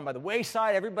else has fallen by the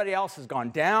wayside. Everybody else has gone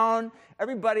down.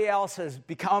 Everybody else has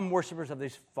become worshipers of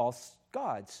these false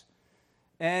gods.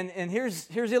 And here's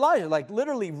Elijah, like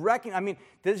literally wrecking. I mean,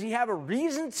 does he have a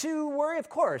reason to worry? Of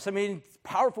course. I mean,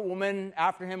 powerful woman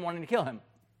after him wanting to kill him.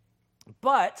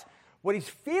 But what he's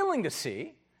failing to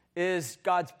see is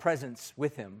God's presence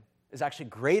with him is actually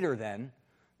greater than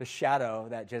the shadow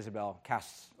that Jezebel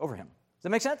casts over him. Does that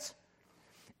make sense?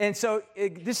 And so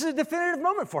this is a definitive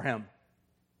moment for him.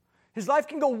 His life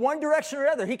can go one direction or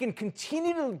another. He can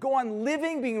continue to go on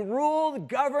living, being ruled,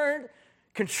 governed,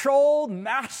 controlled,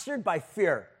 mastered by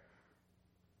fear.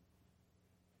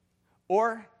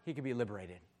 Or he could be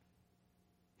liberated.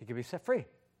 He could be set free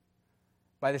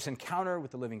by this encounter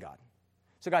with the living God.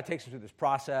 So God takes him through this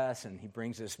process, and he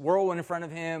brings this whirlwind in front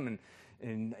of him,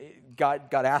 and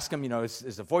God asks him,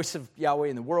 is the voice of Yahweh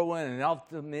in the whirlwind, and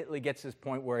ultimately gets to this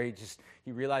point where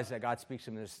he realizes that God speaks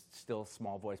to him in this still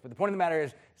small voice. But the point of the matter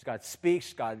is God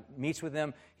speaks, God meets with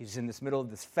him, he's in this middle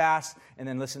of this fast, and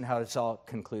then listen how this all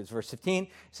concludes. Verse 15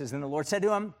 says, then the Lord said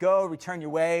to him, go, return your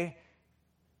way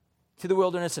to the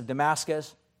wilderness of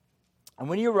Damascus, and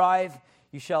when you arrive,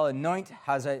 you shall anoint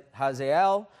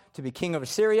Hazael to be king of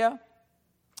Assyria.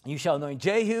 You shall anoint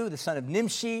Jehu, the son of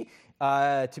Nimshi,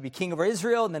 to be king over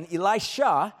Israel. And then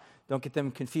Elisha, don't get them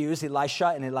confused. Elisha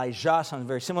and Elijah sound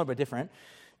very similar but different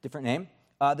name.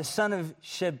 The son of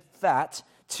Shaphat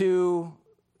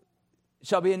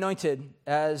shall be anointed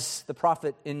as the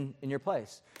prophet in your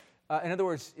place. In other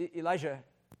words, Elijah,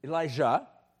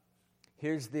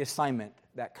 here's the assignment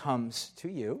that comes to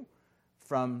you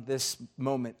from this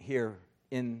moment here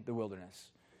in the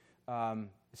wilderness.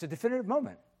 It's a definitive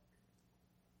moment.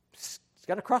 It's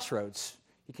got a crossroads.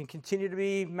 He can continue to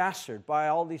be mastered by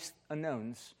all these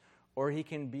unknowns, or he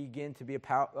can begin to be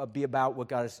about what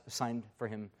God has assigned for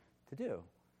him to do.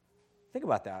 Think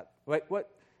about that.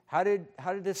 How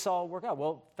did this all work out?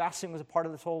 Well, fasting was a part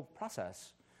of this whole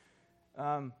process.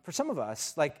 For some of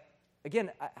us,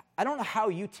 again, I don't know how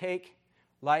you take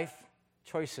life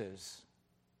choices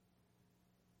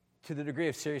to the degree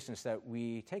of seriousness that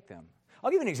we take them. I'll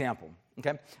give you an example,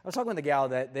 okay? I was talking with a gal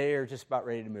that they are just about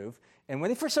ready to move. And when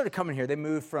they first started coming here, they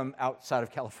moved from outside of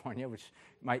California, which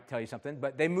might tell you something,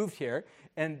 but they moved here.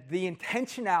 And the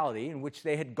intentionality in which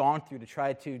they had gone through to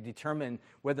try to determine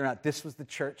whether or not this was the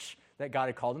church that God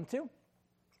had called them to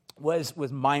was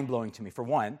mind-blowing to me. For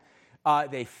one,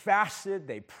 they fasted,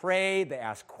 they prayed, they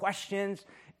asked questions,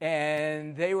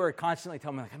 and they were constantly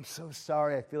telling me, I'm so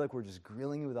sorry. I feel like we're just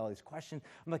grilling you with all these questions.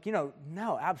 I'm like,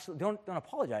 no, absolutely. Don't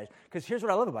apologize. Because here's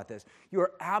what I love about this. You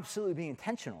are absolutely being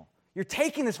intentional. You're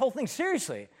taking this whole thing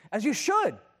seriously, as you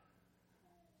should.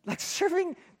 Like,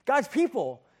 serving God's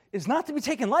people is not to be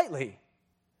taken lightly.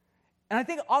 And I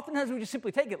think oftentimes we just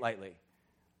simply take it lightly.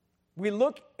 We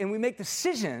look and we make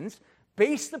decisions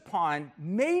based upon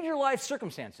major life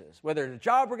circumstances, whether it's a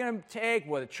job we're going to take,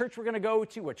 what church we're going to go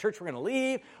to, what church we're going to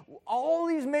leave. All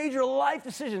these major life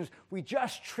decisions we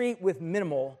just treat with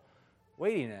minimal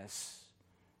weightiness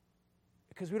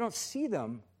because we don't see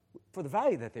them for the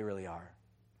value that they really are.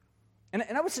 And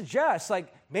I would suggest,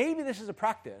 like, maybe this is a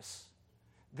practice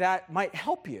that might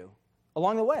help you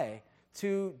along the way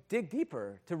to dig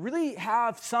deeper, to really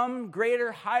have some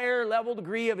greater, higher level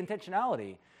degree of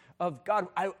intentionality of, God,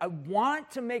 I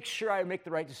want to make sure I make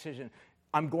the right decision.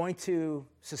 I'm going to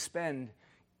suspend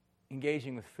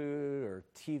engaging with food or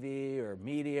TV or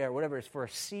media or whatever it is for a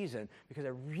season because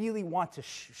I really want to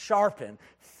sharpen,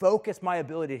 focus my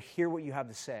ability to hear what you have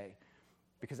to say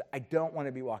because I don't want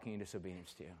to be walking in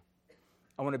disobedience to you.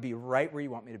 I want to be right where you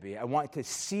want me to be. I want to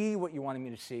see what you wanted me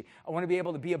to see. I want to be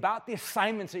able to be about the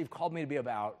assignments that you've called me to be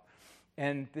about.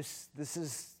 And this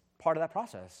is part of that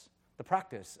process. The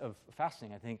practice of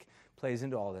fasting, I think, plays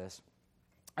into all this.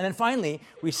 And then finally,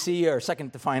 we see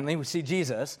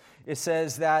Jesus. It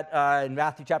says that in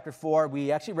Matthew chapter 4,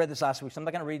 we actually read this last week, so I'm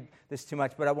not going to read this too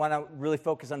much, but I want to really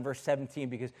focus on verse 17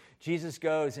 because Jesus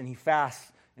goes and he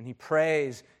fasts and he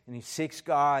prays and he seeks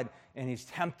God and he's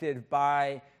tempted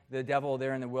by the devil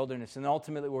there in the wilderness. And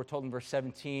ultimately, we're told in verse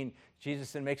 17,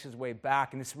 Jesus then makes his way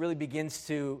back. And this really begins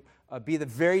to be the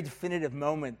very definitive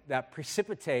moment that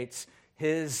precipitates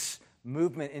his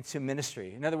movement into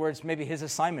ministry. In other words, maybe his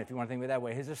assignment, if you want to think of it that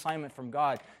way, his assignment from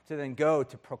God to then go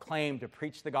to proclaim, to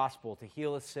preach the gospel, to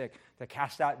heal the sick, to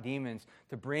cast out demons,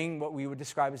 to bring what we would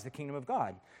describe as the kingdom of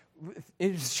God.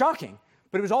 It was shocking,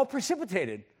 but it was all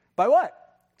precipitated by what?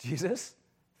 Jesus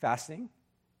fasting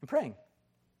and praying.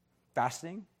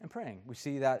 Fasting and praying. We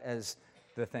see that as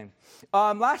the thing.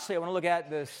 Lastly, I want to look at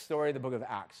the story of the book of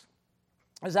Acts.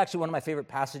 This is actually one of my favorite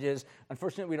passages.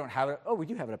 Unfortunately, we don't have it. Oh, we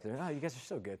do have it up there. Oh, you guys are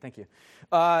so good. Thank you.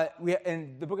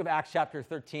 In the book of Acts, chapter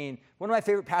 13, one of my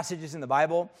favorite passages in the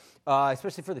Bible,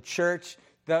 especially for the church.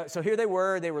 So here they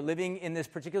were living in this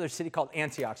particular city called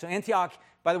Antioch. So Antioch,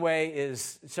 by the way,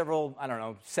 is several,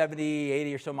 70,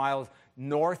 80 or so miles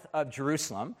north of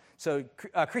Jerusalem. So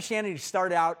Christianity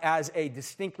started out as a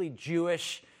distinctly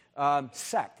Jewish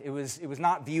sect. It was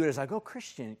not viewed as like, oh,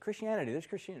 Christianity, there's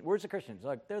Christianity. Where's the Christians?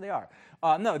 Like, there they are.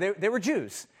 No, they were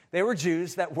Jews. They were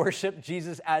Jews that worshiped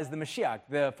Jesus as the Mashiach,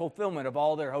 the fulfillment of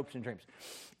all their hopes and dreams.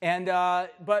 And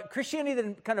but Christianity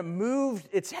then kind of moved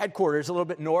its headquarters a little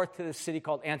bit north to this city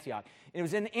called Antioch. And it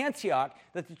was in Antioch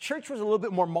that the church was a little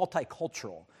bit more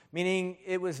multicultural, meaning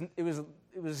it was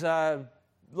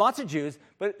lots of Jews,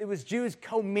 but it was Jews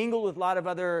commingled with a lot of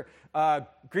other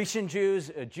Grecian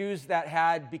Jews, Jews that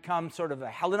had become sort of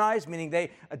Hellenized, meaning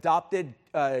they adopted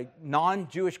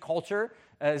non-Jewish culture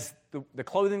as the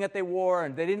clothing that they wore,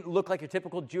 and they didn't look like your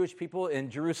typical Jewish people in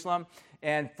Jerusalem.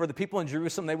 And for the people in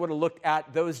Jerusalem, they would have looked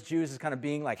at those Jews as kind of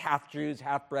being like half Jews,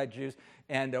 half-bred Jews,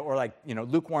 and or like,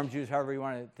 lukewarm Jews, however you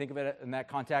want to think of it in that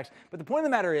context. But the point of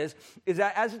the matter is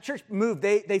that as the church moved,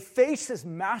 they faced this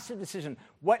massive decision.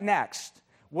 What next?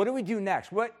 What do we do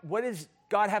next? What does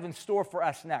God have in store for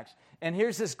us next? And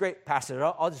here's this great passage.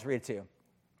 I'll just read it to you.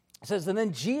 It says, and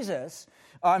then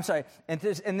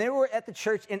and there were at the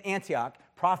church in Antioch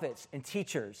prophets and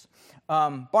teachers,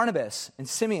 Barnabas and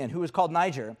Simeon, who was called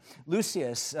Niger,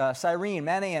 Lucius, Cyrene,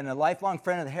 Manaen, a lifelong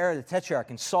friend of the Herod the Tetrarch,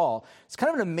 and Saul. It's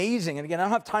kind of an amazing, and again, I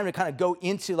don't have time to kind of go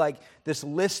into like this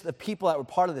list of people that were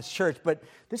part of this church, but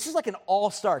this is like an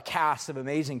all-star cast of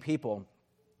amazing people.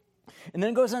 And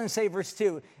then it goes on to say, verse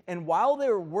 2, and while they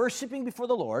were worshiping before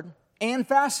the Lord and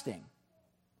fasting,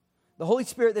 the Holy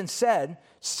Spirit then said,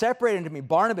 separate unto me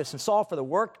Barnabas and Saul for the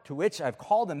work to which I've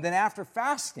called them. Then after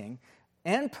fasting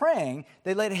and praying,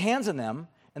 they laid hands on them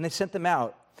and they sent them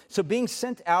out. So being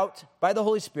sent out by the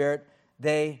Holy Spirit,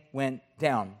 they went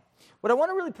down. What I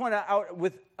want to really point out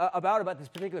about this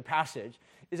particular passage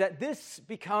is that this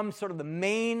becomes sort of the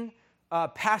main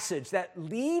passage that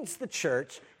leads the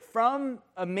church from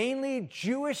a mainly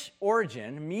Jewish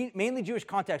origin, mainly Jewish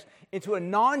context, into a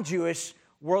non-Jewish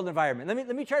world environment.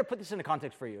 Let me try to put this into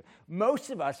context for you. Most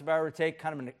of us, if I were to take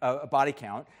kind of a body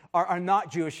count, are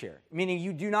not Jewish here, meaning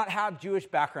you do not have Jewish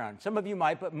background. Some of you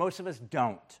might, but most of us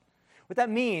don't. What that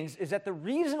means is that the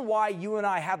reason why you and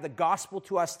I have the gospel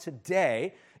to us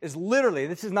today is literally,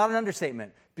 this is not an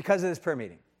understatement, because of this prayer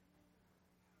meeting.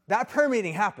 That prayer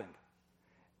meeting happened.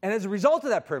 And as a result of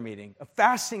that prayer meeting, of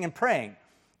fasting and praying,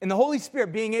 And the Holy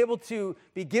Spirit being able to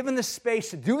be given the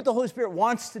space to do what the Holy Spirit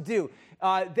wants to do,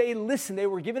 they listened. They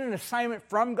were given an assignment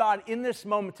from God in this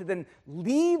moment to then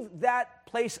leave that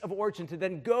place of origin, to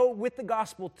then go with the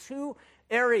gospel to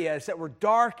areas that were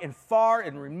dark and far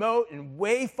and remote and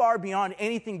way far beyond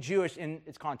anything Jewish in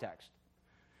its context.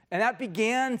 And that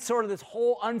began sort of this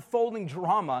whole unfolding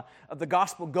drama of the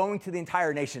gospel going to the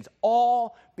entire nations,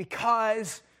 all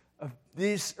because of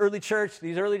these early church,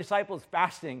 these early disciples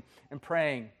fasting and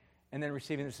praying and then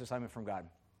receiving this assignment from God.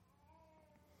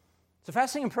 So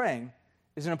fasting and praying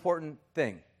is an important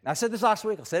thing. Now, I said this last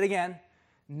week, I'll say it again.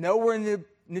 Nowhere in the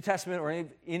New Testament or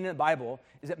in the Bible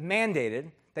is it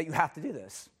mandated that you have to do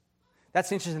this. That's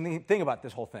the interesting thing about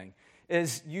this whole thing,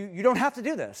 is you don't have to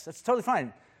do this. That's totally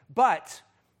fine. But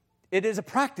it is a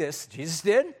practice. Jesus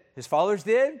did. His followers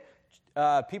did.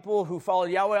 People who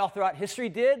followed Yahweh all throughout history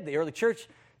did. The early church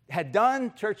had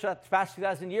done. Church the past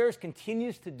 2,000 years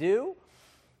continues to do.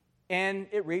 And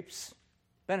it reaps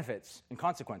benefits and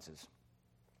consequences.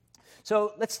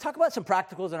 So let's talk about some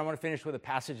practicals, and I want to finish with a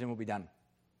passage, and we'll be done.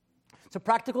 So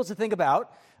practicals to think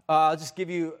about. I'll just give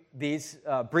you these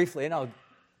briefly, and I'll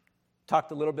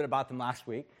talked a little bit about them last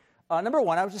week. Number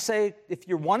one, I would just say, if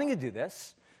you're wanting to do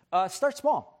this, start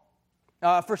small.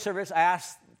 First service, I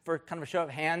asked for kind of a show of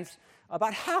hands.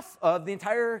 About half of the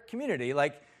entire community,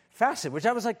 fasted, which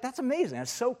I was like, that's amazing.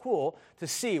 That's so cool to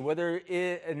see, whether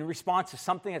in response to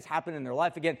something that's happened in their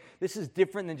life. Again, this is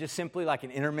different than just simply like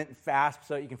an intermittent fast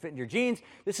so you can fit in your jeans.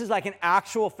 This is like an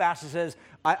actual fast that says,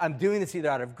 I'm doing this either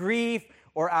out of grief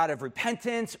or out of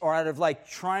repentance or out of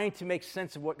trying to make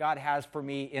sense of what God has for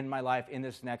me in my life in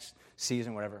this next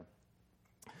season, whatever.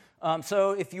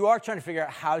 So if you are trying to figure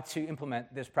out how to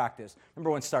implement this practice, number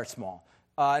one, start small.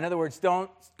 In other words, don't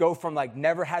go from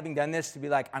never having done this to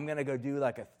be I'm going to go do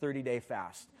a 30-day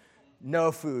fast.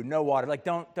 No food, no water.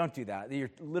 Don't do that.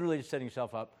 You're literally just setting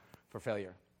yourself up for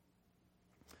failure.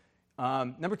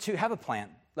 Number two, have a plan.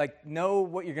 Know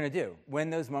what you're going to do. When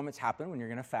those moments happen, when you're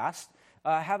going to fast,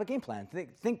 have a game plan.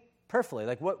 Think prayerfully.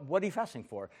 What are you fasting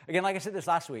for? Again, like I said this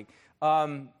last week,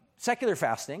 secular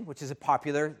fasting, which is a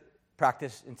popular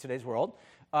practice in today's world,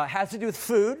 has to do with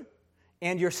food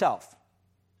and yourself.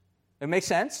 It makes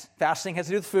sense. Fasting has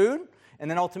to do with food, and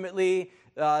then ultimately,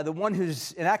 the one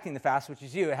who's enacting the fast, which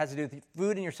is you, it has to do with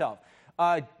food and yourself.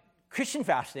 Christian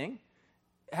fasting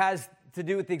has to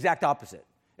do with the exact opposite.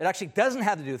 It actually doesn't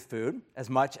have to do with food as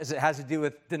much as it has to do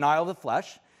with denial of the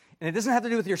flesh, and it doesn't have to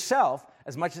do with yourself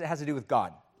as much as it has to do with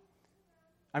God.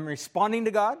 I'm responding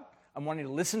to God. I'm wanting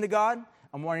to listen to God.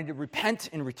 I'm wanting to repent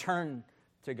and return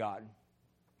to God.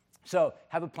 So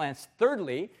have a plan.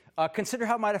 Thirdly, consider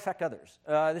how it might affect others.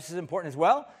 This is important as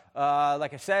well.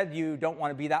 Like I said, you don't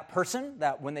want to be that person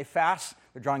that when they fast,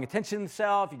 they're drawing attention to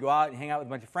themselves. You go out and hang out with a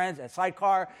bunch of friends at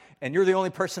Sidecar, and you're the only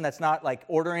person that's not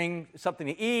ordering something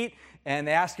to eat, and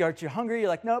they ask you, aren't you hungry? You're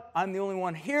like, nope, I'm the only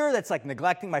one here that's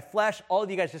neglecting my flesh. All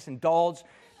of you guys just indulge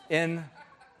in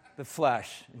the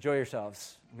flesh. Enjoy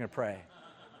yourselves. I'm going to pray.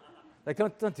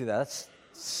 Don't do that. That's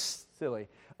silly.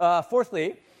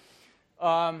 Fourthly,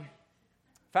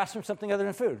 fast from something other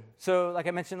than food. So like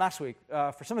I mentioned last week,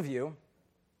 for some of you,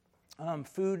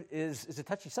 food is a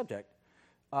touchy subject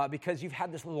because you've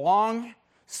had this long,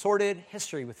 sordid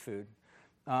history with food,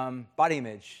 body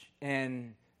image,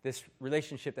 and this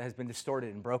relationship that has been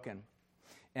distorted and broken.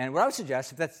 And what I would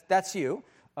suggest, if that's you,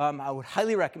 I would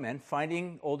highly recommend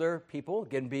finding older people.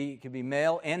 Again, it could be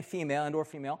male and female and or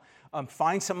female.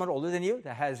 Find someone older than you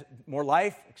that has more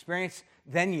life experience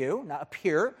than you, not a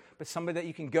peer, but somebody that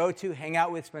you can go to, hang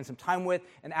out with, spend some time with,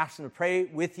 and ask them to pray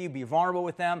with you, be vulnerable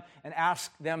with them, and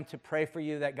ask them to pray for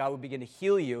you that God would begin to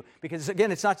heal you. Because,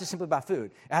 again, it's not just simply about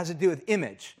food. It has to do with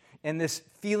image and this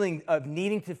feeling of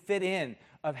needing to fit in,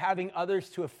 of having others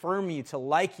to affirm you, to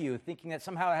like you, thinking that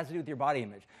somehow it has to do with your body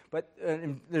image. But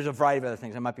there's a variety of other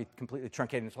things. I might be completely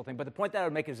truncating this whole thing. But the point that I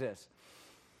would make is this,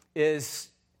 is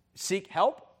seek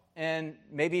help. And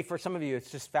maybe for some of you,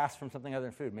 it's just fast from something other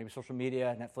than food. Maybe social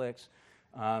media, Netflix,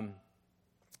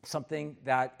 something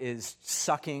that is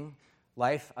sucking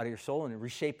life out of your soul and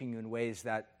reshaping you in ways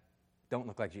that don't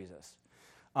look like Jesus.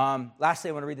 Lastly,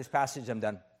 I want to read this passage. I'm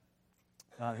done.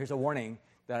 Here's a warning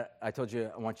that I told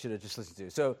you I want you to just listen to.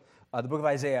 So the book of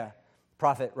Isaiah, the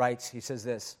prophet writes, he says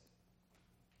this,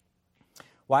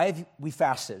 why have we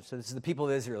fasted? So this is the people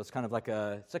of Israel. It's kind of like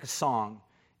a song.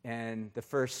 And the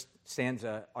first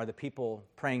stanza are the people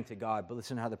praying to God. But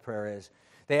listen to how the prayer is.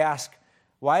 They ask,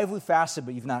 why have we fasted,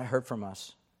 but you've not heard from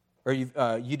us? Or you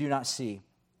do not see?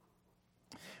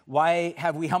 Why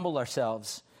have we humbled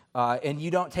ourselves, and you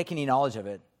don't take any knowledge of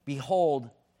it? Behold,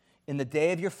 in the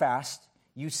day of your fast,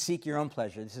 you seek your own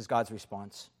pleasure. This is God's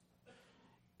response.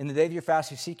 In the day of your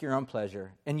fast, you seek your own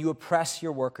pleasure, and you oppress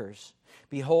your workers.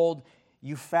 Behold,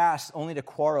 you fast only to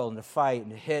quarrel and to fight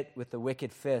and to hit with the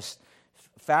wicked fist.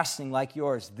 Fasting like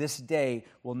yours this day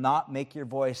will not make your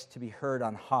voice to be heard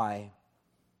on high.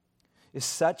 Is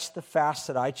such the fast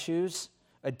that I choose,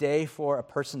 a day for a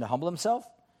person to humble himself?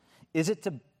 Is it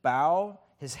to bow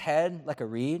his head like a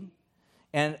reed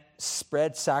and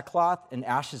spread sackcloth and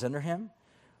ashes under him?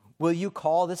 Will you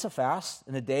call this a fast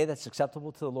and a day that's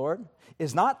acceptable to the Lord?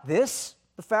 Is not this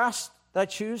the fast that I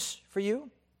choose for you?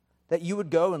 That you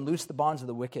would go and loose the bonds of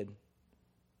the wicked,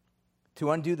 to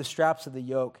undo the straps of the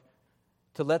yoke,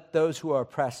 to let those who are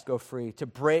oppressed go free, to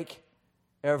break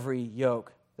every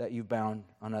yoke that you've bound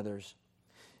on others.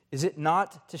 Is it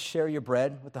not to share your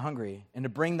bread with the hungry and to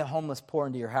bring the homeless poor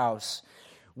into your house?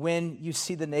 When you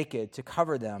see the naked, to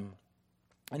cover them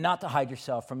and not to hide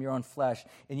yourself from your own flesh.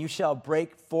 And you shall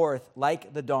break forth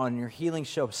like the dawn, and your healing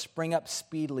shall spring up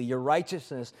speedily. Your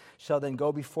righteousness shall then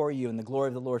go before you, and the glory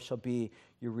of the Lord shall be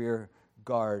your rear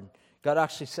guard. God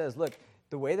actually says, look,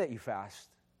 the way that you fast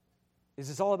is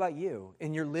it's all about you,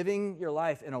 and you're living your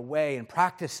life in a way and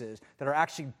practices that are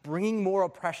actually bringing more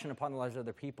oppression upon the lives of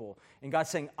other people. And God's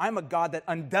saying, I'm a God that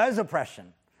undoes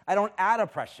oppression. I don't add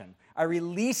oppression. I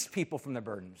release people from their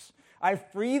burdens. I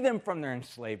free them from their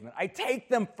enslavement. I take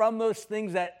them from those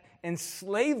things that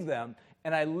enslave them,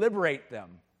 and I liberate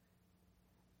them.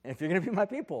 And if you're going to be my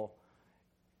people,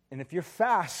 and if you're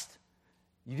fast,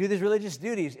 you do these religious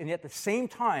duties, and yet at the same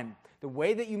time, the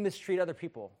way that you mistreat other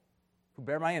people who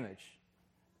bear my image,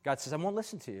 God says, I won't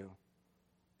listen to you.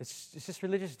 It's just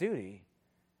religious duty.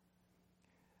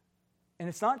 And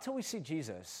it's not until we see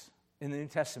Jesus in the New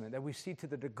Testament that we see to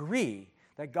the degree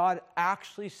that God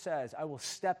actually says, I will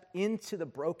step into the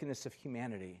brokenness of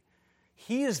humanity.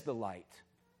 He is the light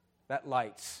that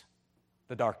lights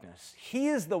the darkness. He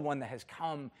is the one that has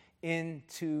come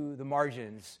into the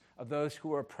margins of those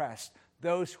who are oppressed,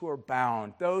 those who are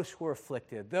bound, those who are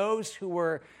afflicted, those who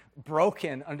were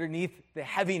broken underneath the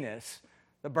heaviness,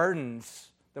 the burdens,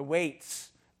 the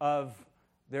weights of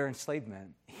their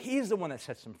enslavement. He's the one that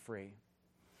sets them free.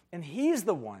 And he's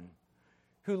the one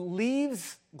who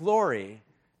leaves glory,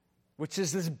 which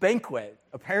is this banquet,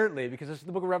 apparently, because this is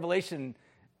the book of Revelation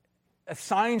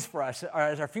assigns for us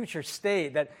as our future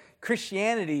state, that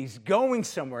Christianity's going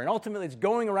somewhere, and ultimately it's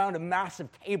going around a massive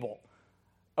table,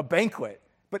 a banquet.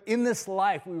 But in this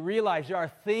life, we realize there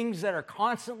are things that are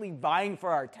constantly vying for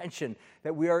our attention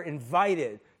that we are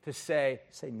invited to say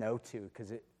no to,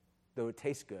 because though it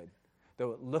tastes good,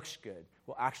 though it looks good,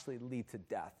 will actually lead to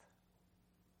death.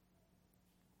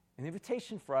 And the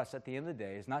invitation for us at the end of the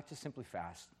day is not just simply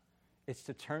fast. It's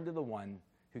to turn to the one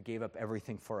who gave up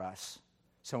everything for us.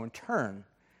 So in turn,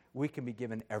 we can be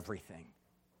given everything.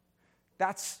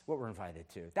 That's what we're invited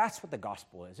to. That's what the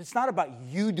gospel is. It's not about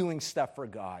you doing stuff for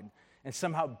God and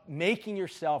somehow making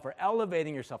yourself or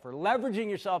elevating yourself or leveraging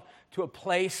yourself to a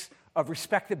place of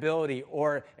respectability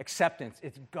or acceptance.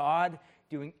 It's God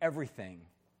doing everything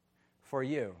for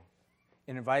you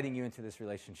and inviting you into this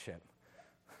relationship.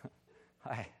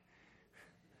 Hi.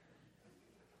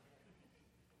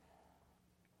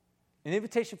 An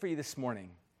invitation for you this morning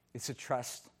is to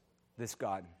trust this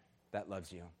God that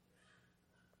loves you.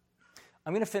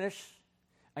 I'm going to finish.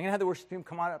 I'm going to have the worship team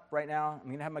come on up right now. I'm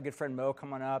going to have my good friend Mo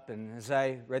come on up. And as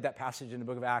I read that passage in the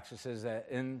book of Acts, it says that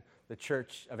in the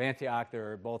church of Antioch, there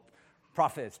were both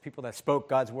prophets, people that spoke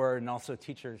God's word, and also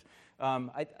teachers.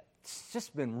 It's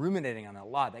just been ruminating on it a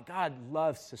lot, that God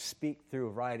loves to speak through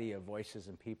a variety of voices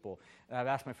and people. And I've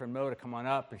asked my friend Mo to come on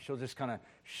up, and she'll just kind of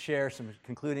share some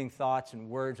concluding thoughts and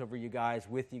words over you guys,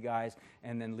 with you guys,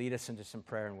 and then lead us into some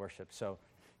prayer and worship. So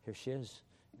here she is,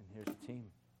 and here's the team.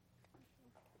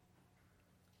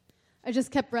 I just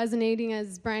kept resonating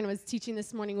as Brian was teaching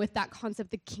this morning with that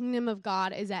concept, the kingdom of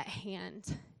God is at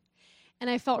hand. And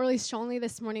I felt really strongly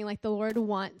this morning like the Lord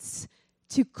wants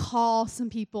to call some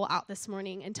people out this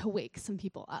morning and to wake some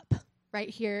people up right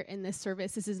here in this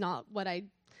service. This is not what I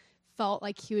felt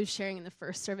like he was sharing in the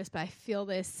first service, but I feel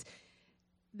this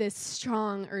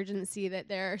strong urgency that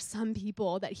there are some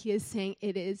people that he is saying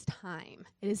it is time.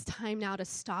 It is time now to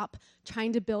stop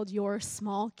trying to build your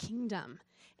small kingdom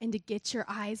and to get your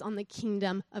eyes on the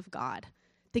kingdom of God,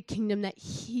 the kingdom that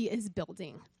he is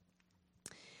building.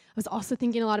 I was also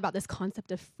thinking a lot about this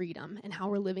concept of freedom and how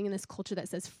we're living in this culture that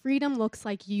says freedom looks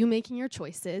like you making your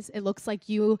choices. It looks like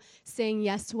you saying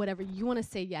yes to whatever you want to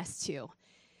say yes to.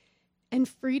 And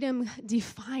freedom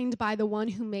defined by the one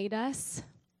who made us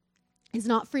is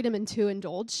not freedom to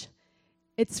indulge.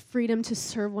 It's freedom to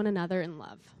serve one another in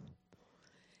love.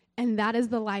 And that is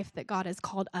the life that God has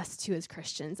called us to as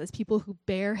Christians, as people who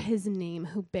bear his name,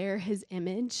 who bear his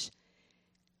image.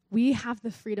 We have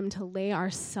the freedom to lay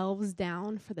ourselves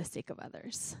down for the sake of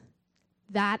others.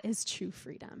 That is true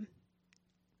freedom.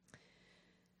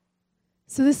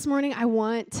 So this morning, I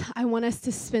want us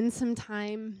to spend some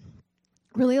time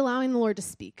really allowing the Lord to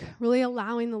speak, really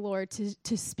allowing the Lord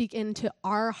to speak into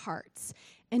our hearts,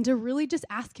 and to really just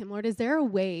ask him, Lord, is there a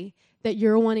way that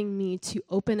you're wanting me to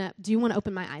open up? Do you want to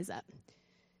open my eyes up?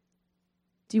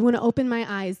 Do you want to open my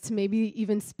eyes to maybe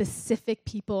even specific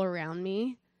people around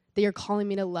me that you're calling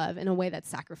me to love in a way that's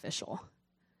sacrificial?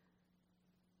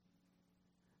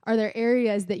 Are there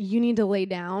areas that you need to lay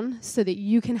down so that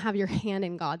you can have your hand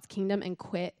in God's kingdom and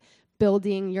quit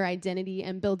building your identity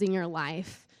and building your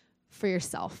life for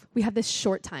yourself? We have this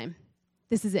short time.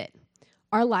 This is it.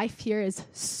 Our life here is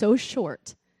so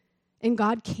short, and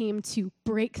God came to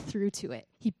break through to it.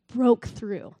 He broke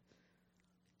through,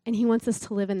 and he wants us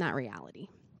to live in that reality.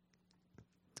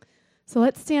 So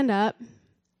let's stand up.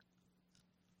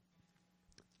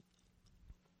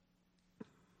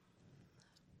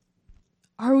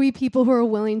 Are we people who are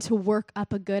willing to work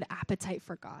up a good appetite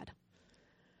for God?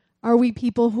 Are we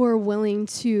people who are willing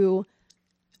to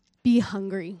be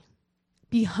hungry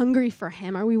for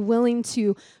him? Are we willing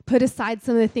to put aside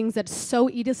some of the things that are so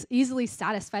easily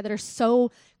satisfied, that are so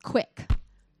quick?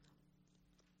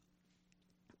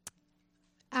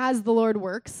 As the Lord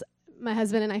works, my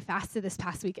husband and I fasted this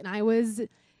past week, and I was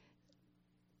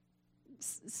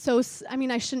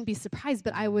I shouldn't be surprised,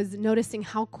 but I was noticing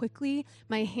how quickly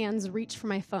my hands reach for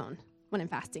my phone when I'm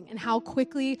fasting, and how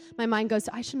quickly my mind goes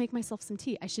to, I should make myself some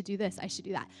tea, I should do this, I should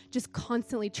do that, just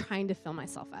constantly trying to fill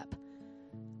myself up.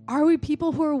 Are we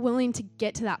people who are willing to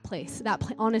get to that place, that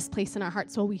honest place in our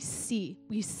hearts where we see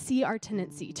our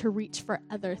tendency to reach for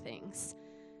other things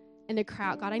and to cry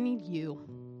out, God, I need you.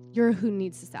 You're who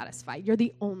needs to satisfy. You're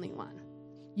the only one.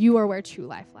 You are where true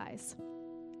life lies.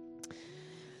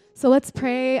 So let's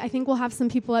pray. I think we'll have some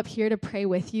people up here to pray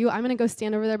with you. I'm going to go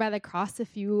stand over there by the cross.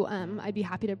 If you, I'd be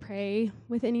happy to pray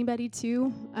with anybody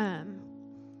too.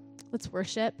 Let's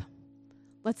worship.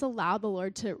 Let's allow the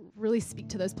Lord to really speak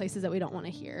to those places that we don't want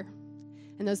to hear,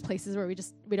 and those places where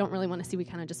we don't really want to see. We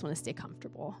kind of just want to stay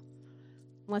comfortable.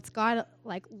 Let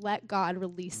God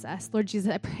release us. Lord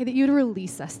Jesus, I pray that you would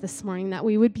release us this morning, that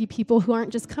we would be people who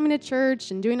aren't just coming to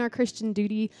church and doing our Christian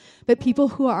duty, but people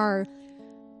who are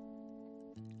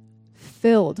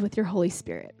filled with your Holy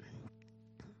Spirit,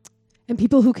 and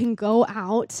people who can go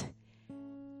out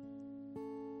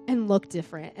and look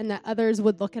different, and that others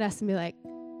would look at us and be like,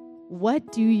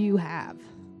 what do you have?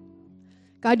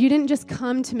 God, you didn't just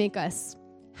come to make us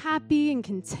happy and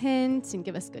content and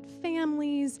give us good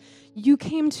families. You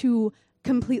came to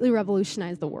completely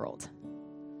revolutionize the world.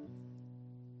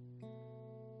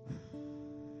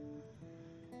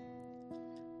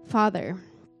 Father,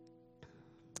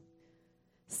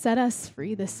 set us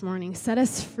free this morning. Set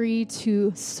us free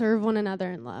to serve one another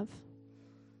in love.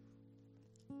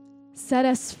 Set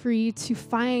us free to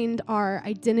find our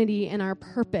identity and our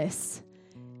purpose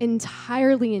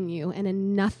entirely in you and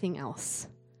in nothing else.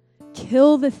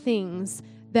 Kill the things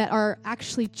that are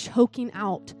actually choking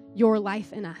out your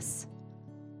life in us.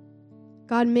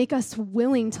 God, make us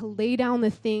willing to lay down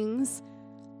the things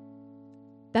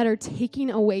that are taking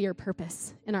away your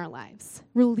purpose in our lives.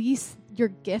 Release your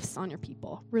gifts on your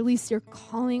people. Release your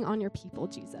calling on your people,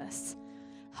 Jesus.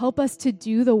 Help us to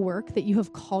do the work that you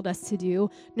have called us to do,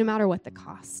 no matter what the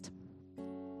cost.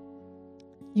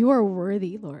 You are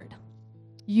worthy, Lord.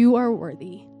 You are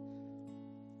worthy.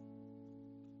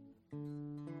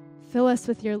 Fill us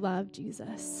with your love,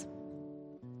 Jesus.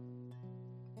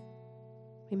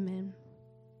 Amen.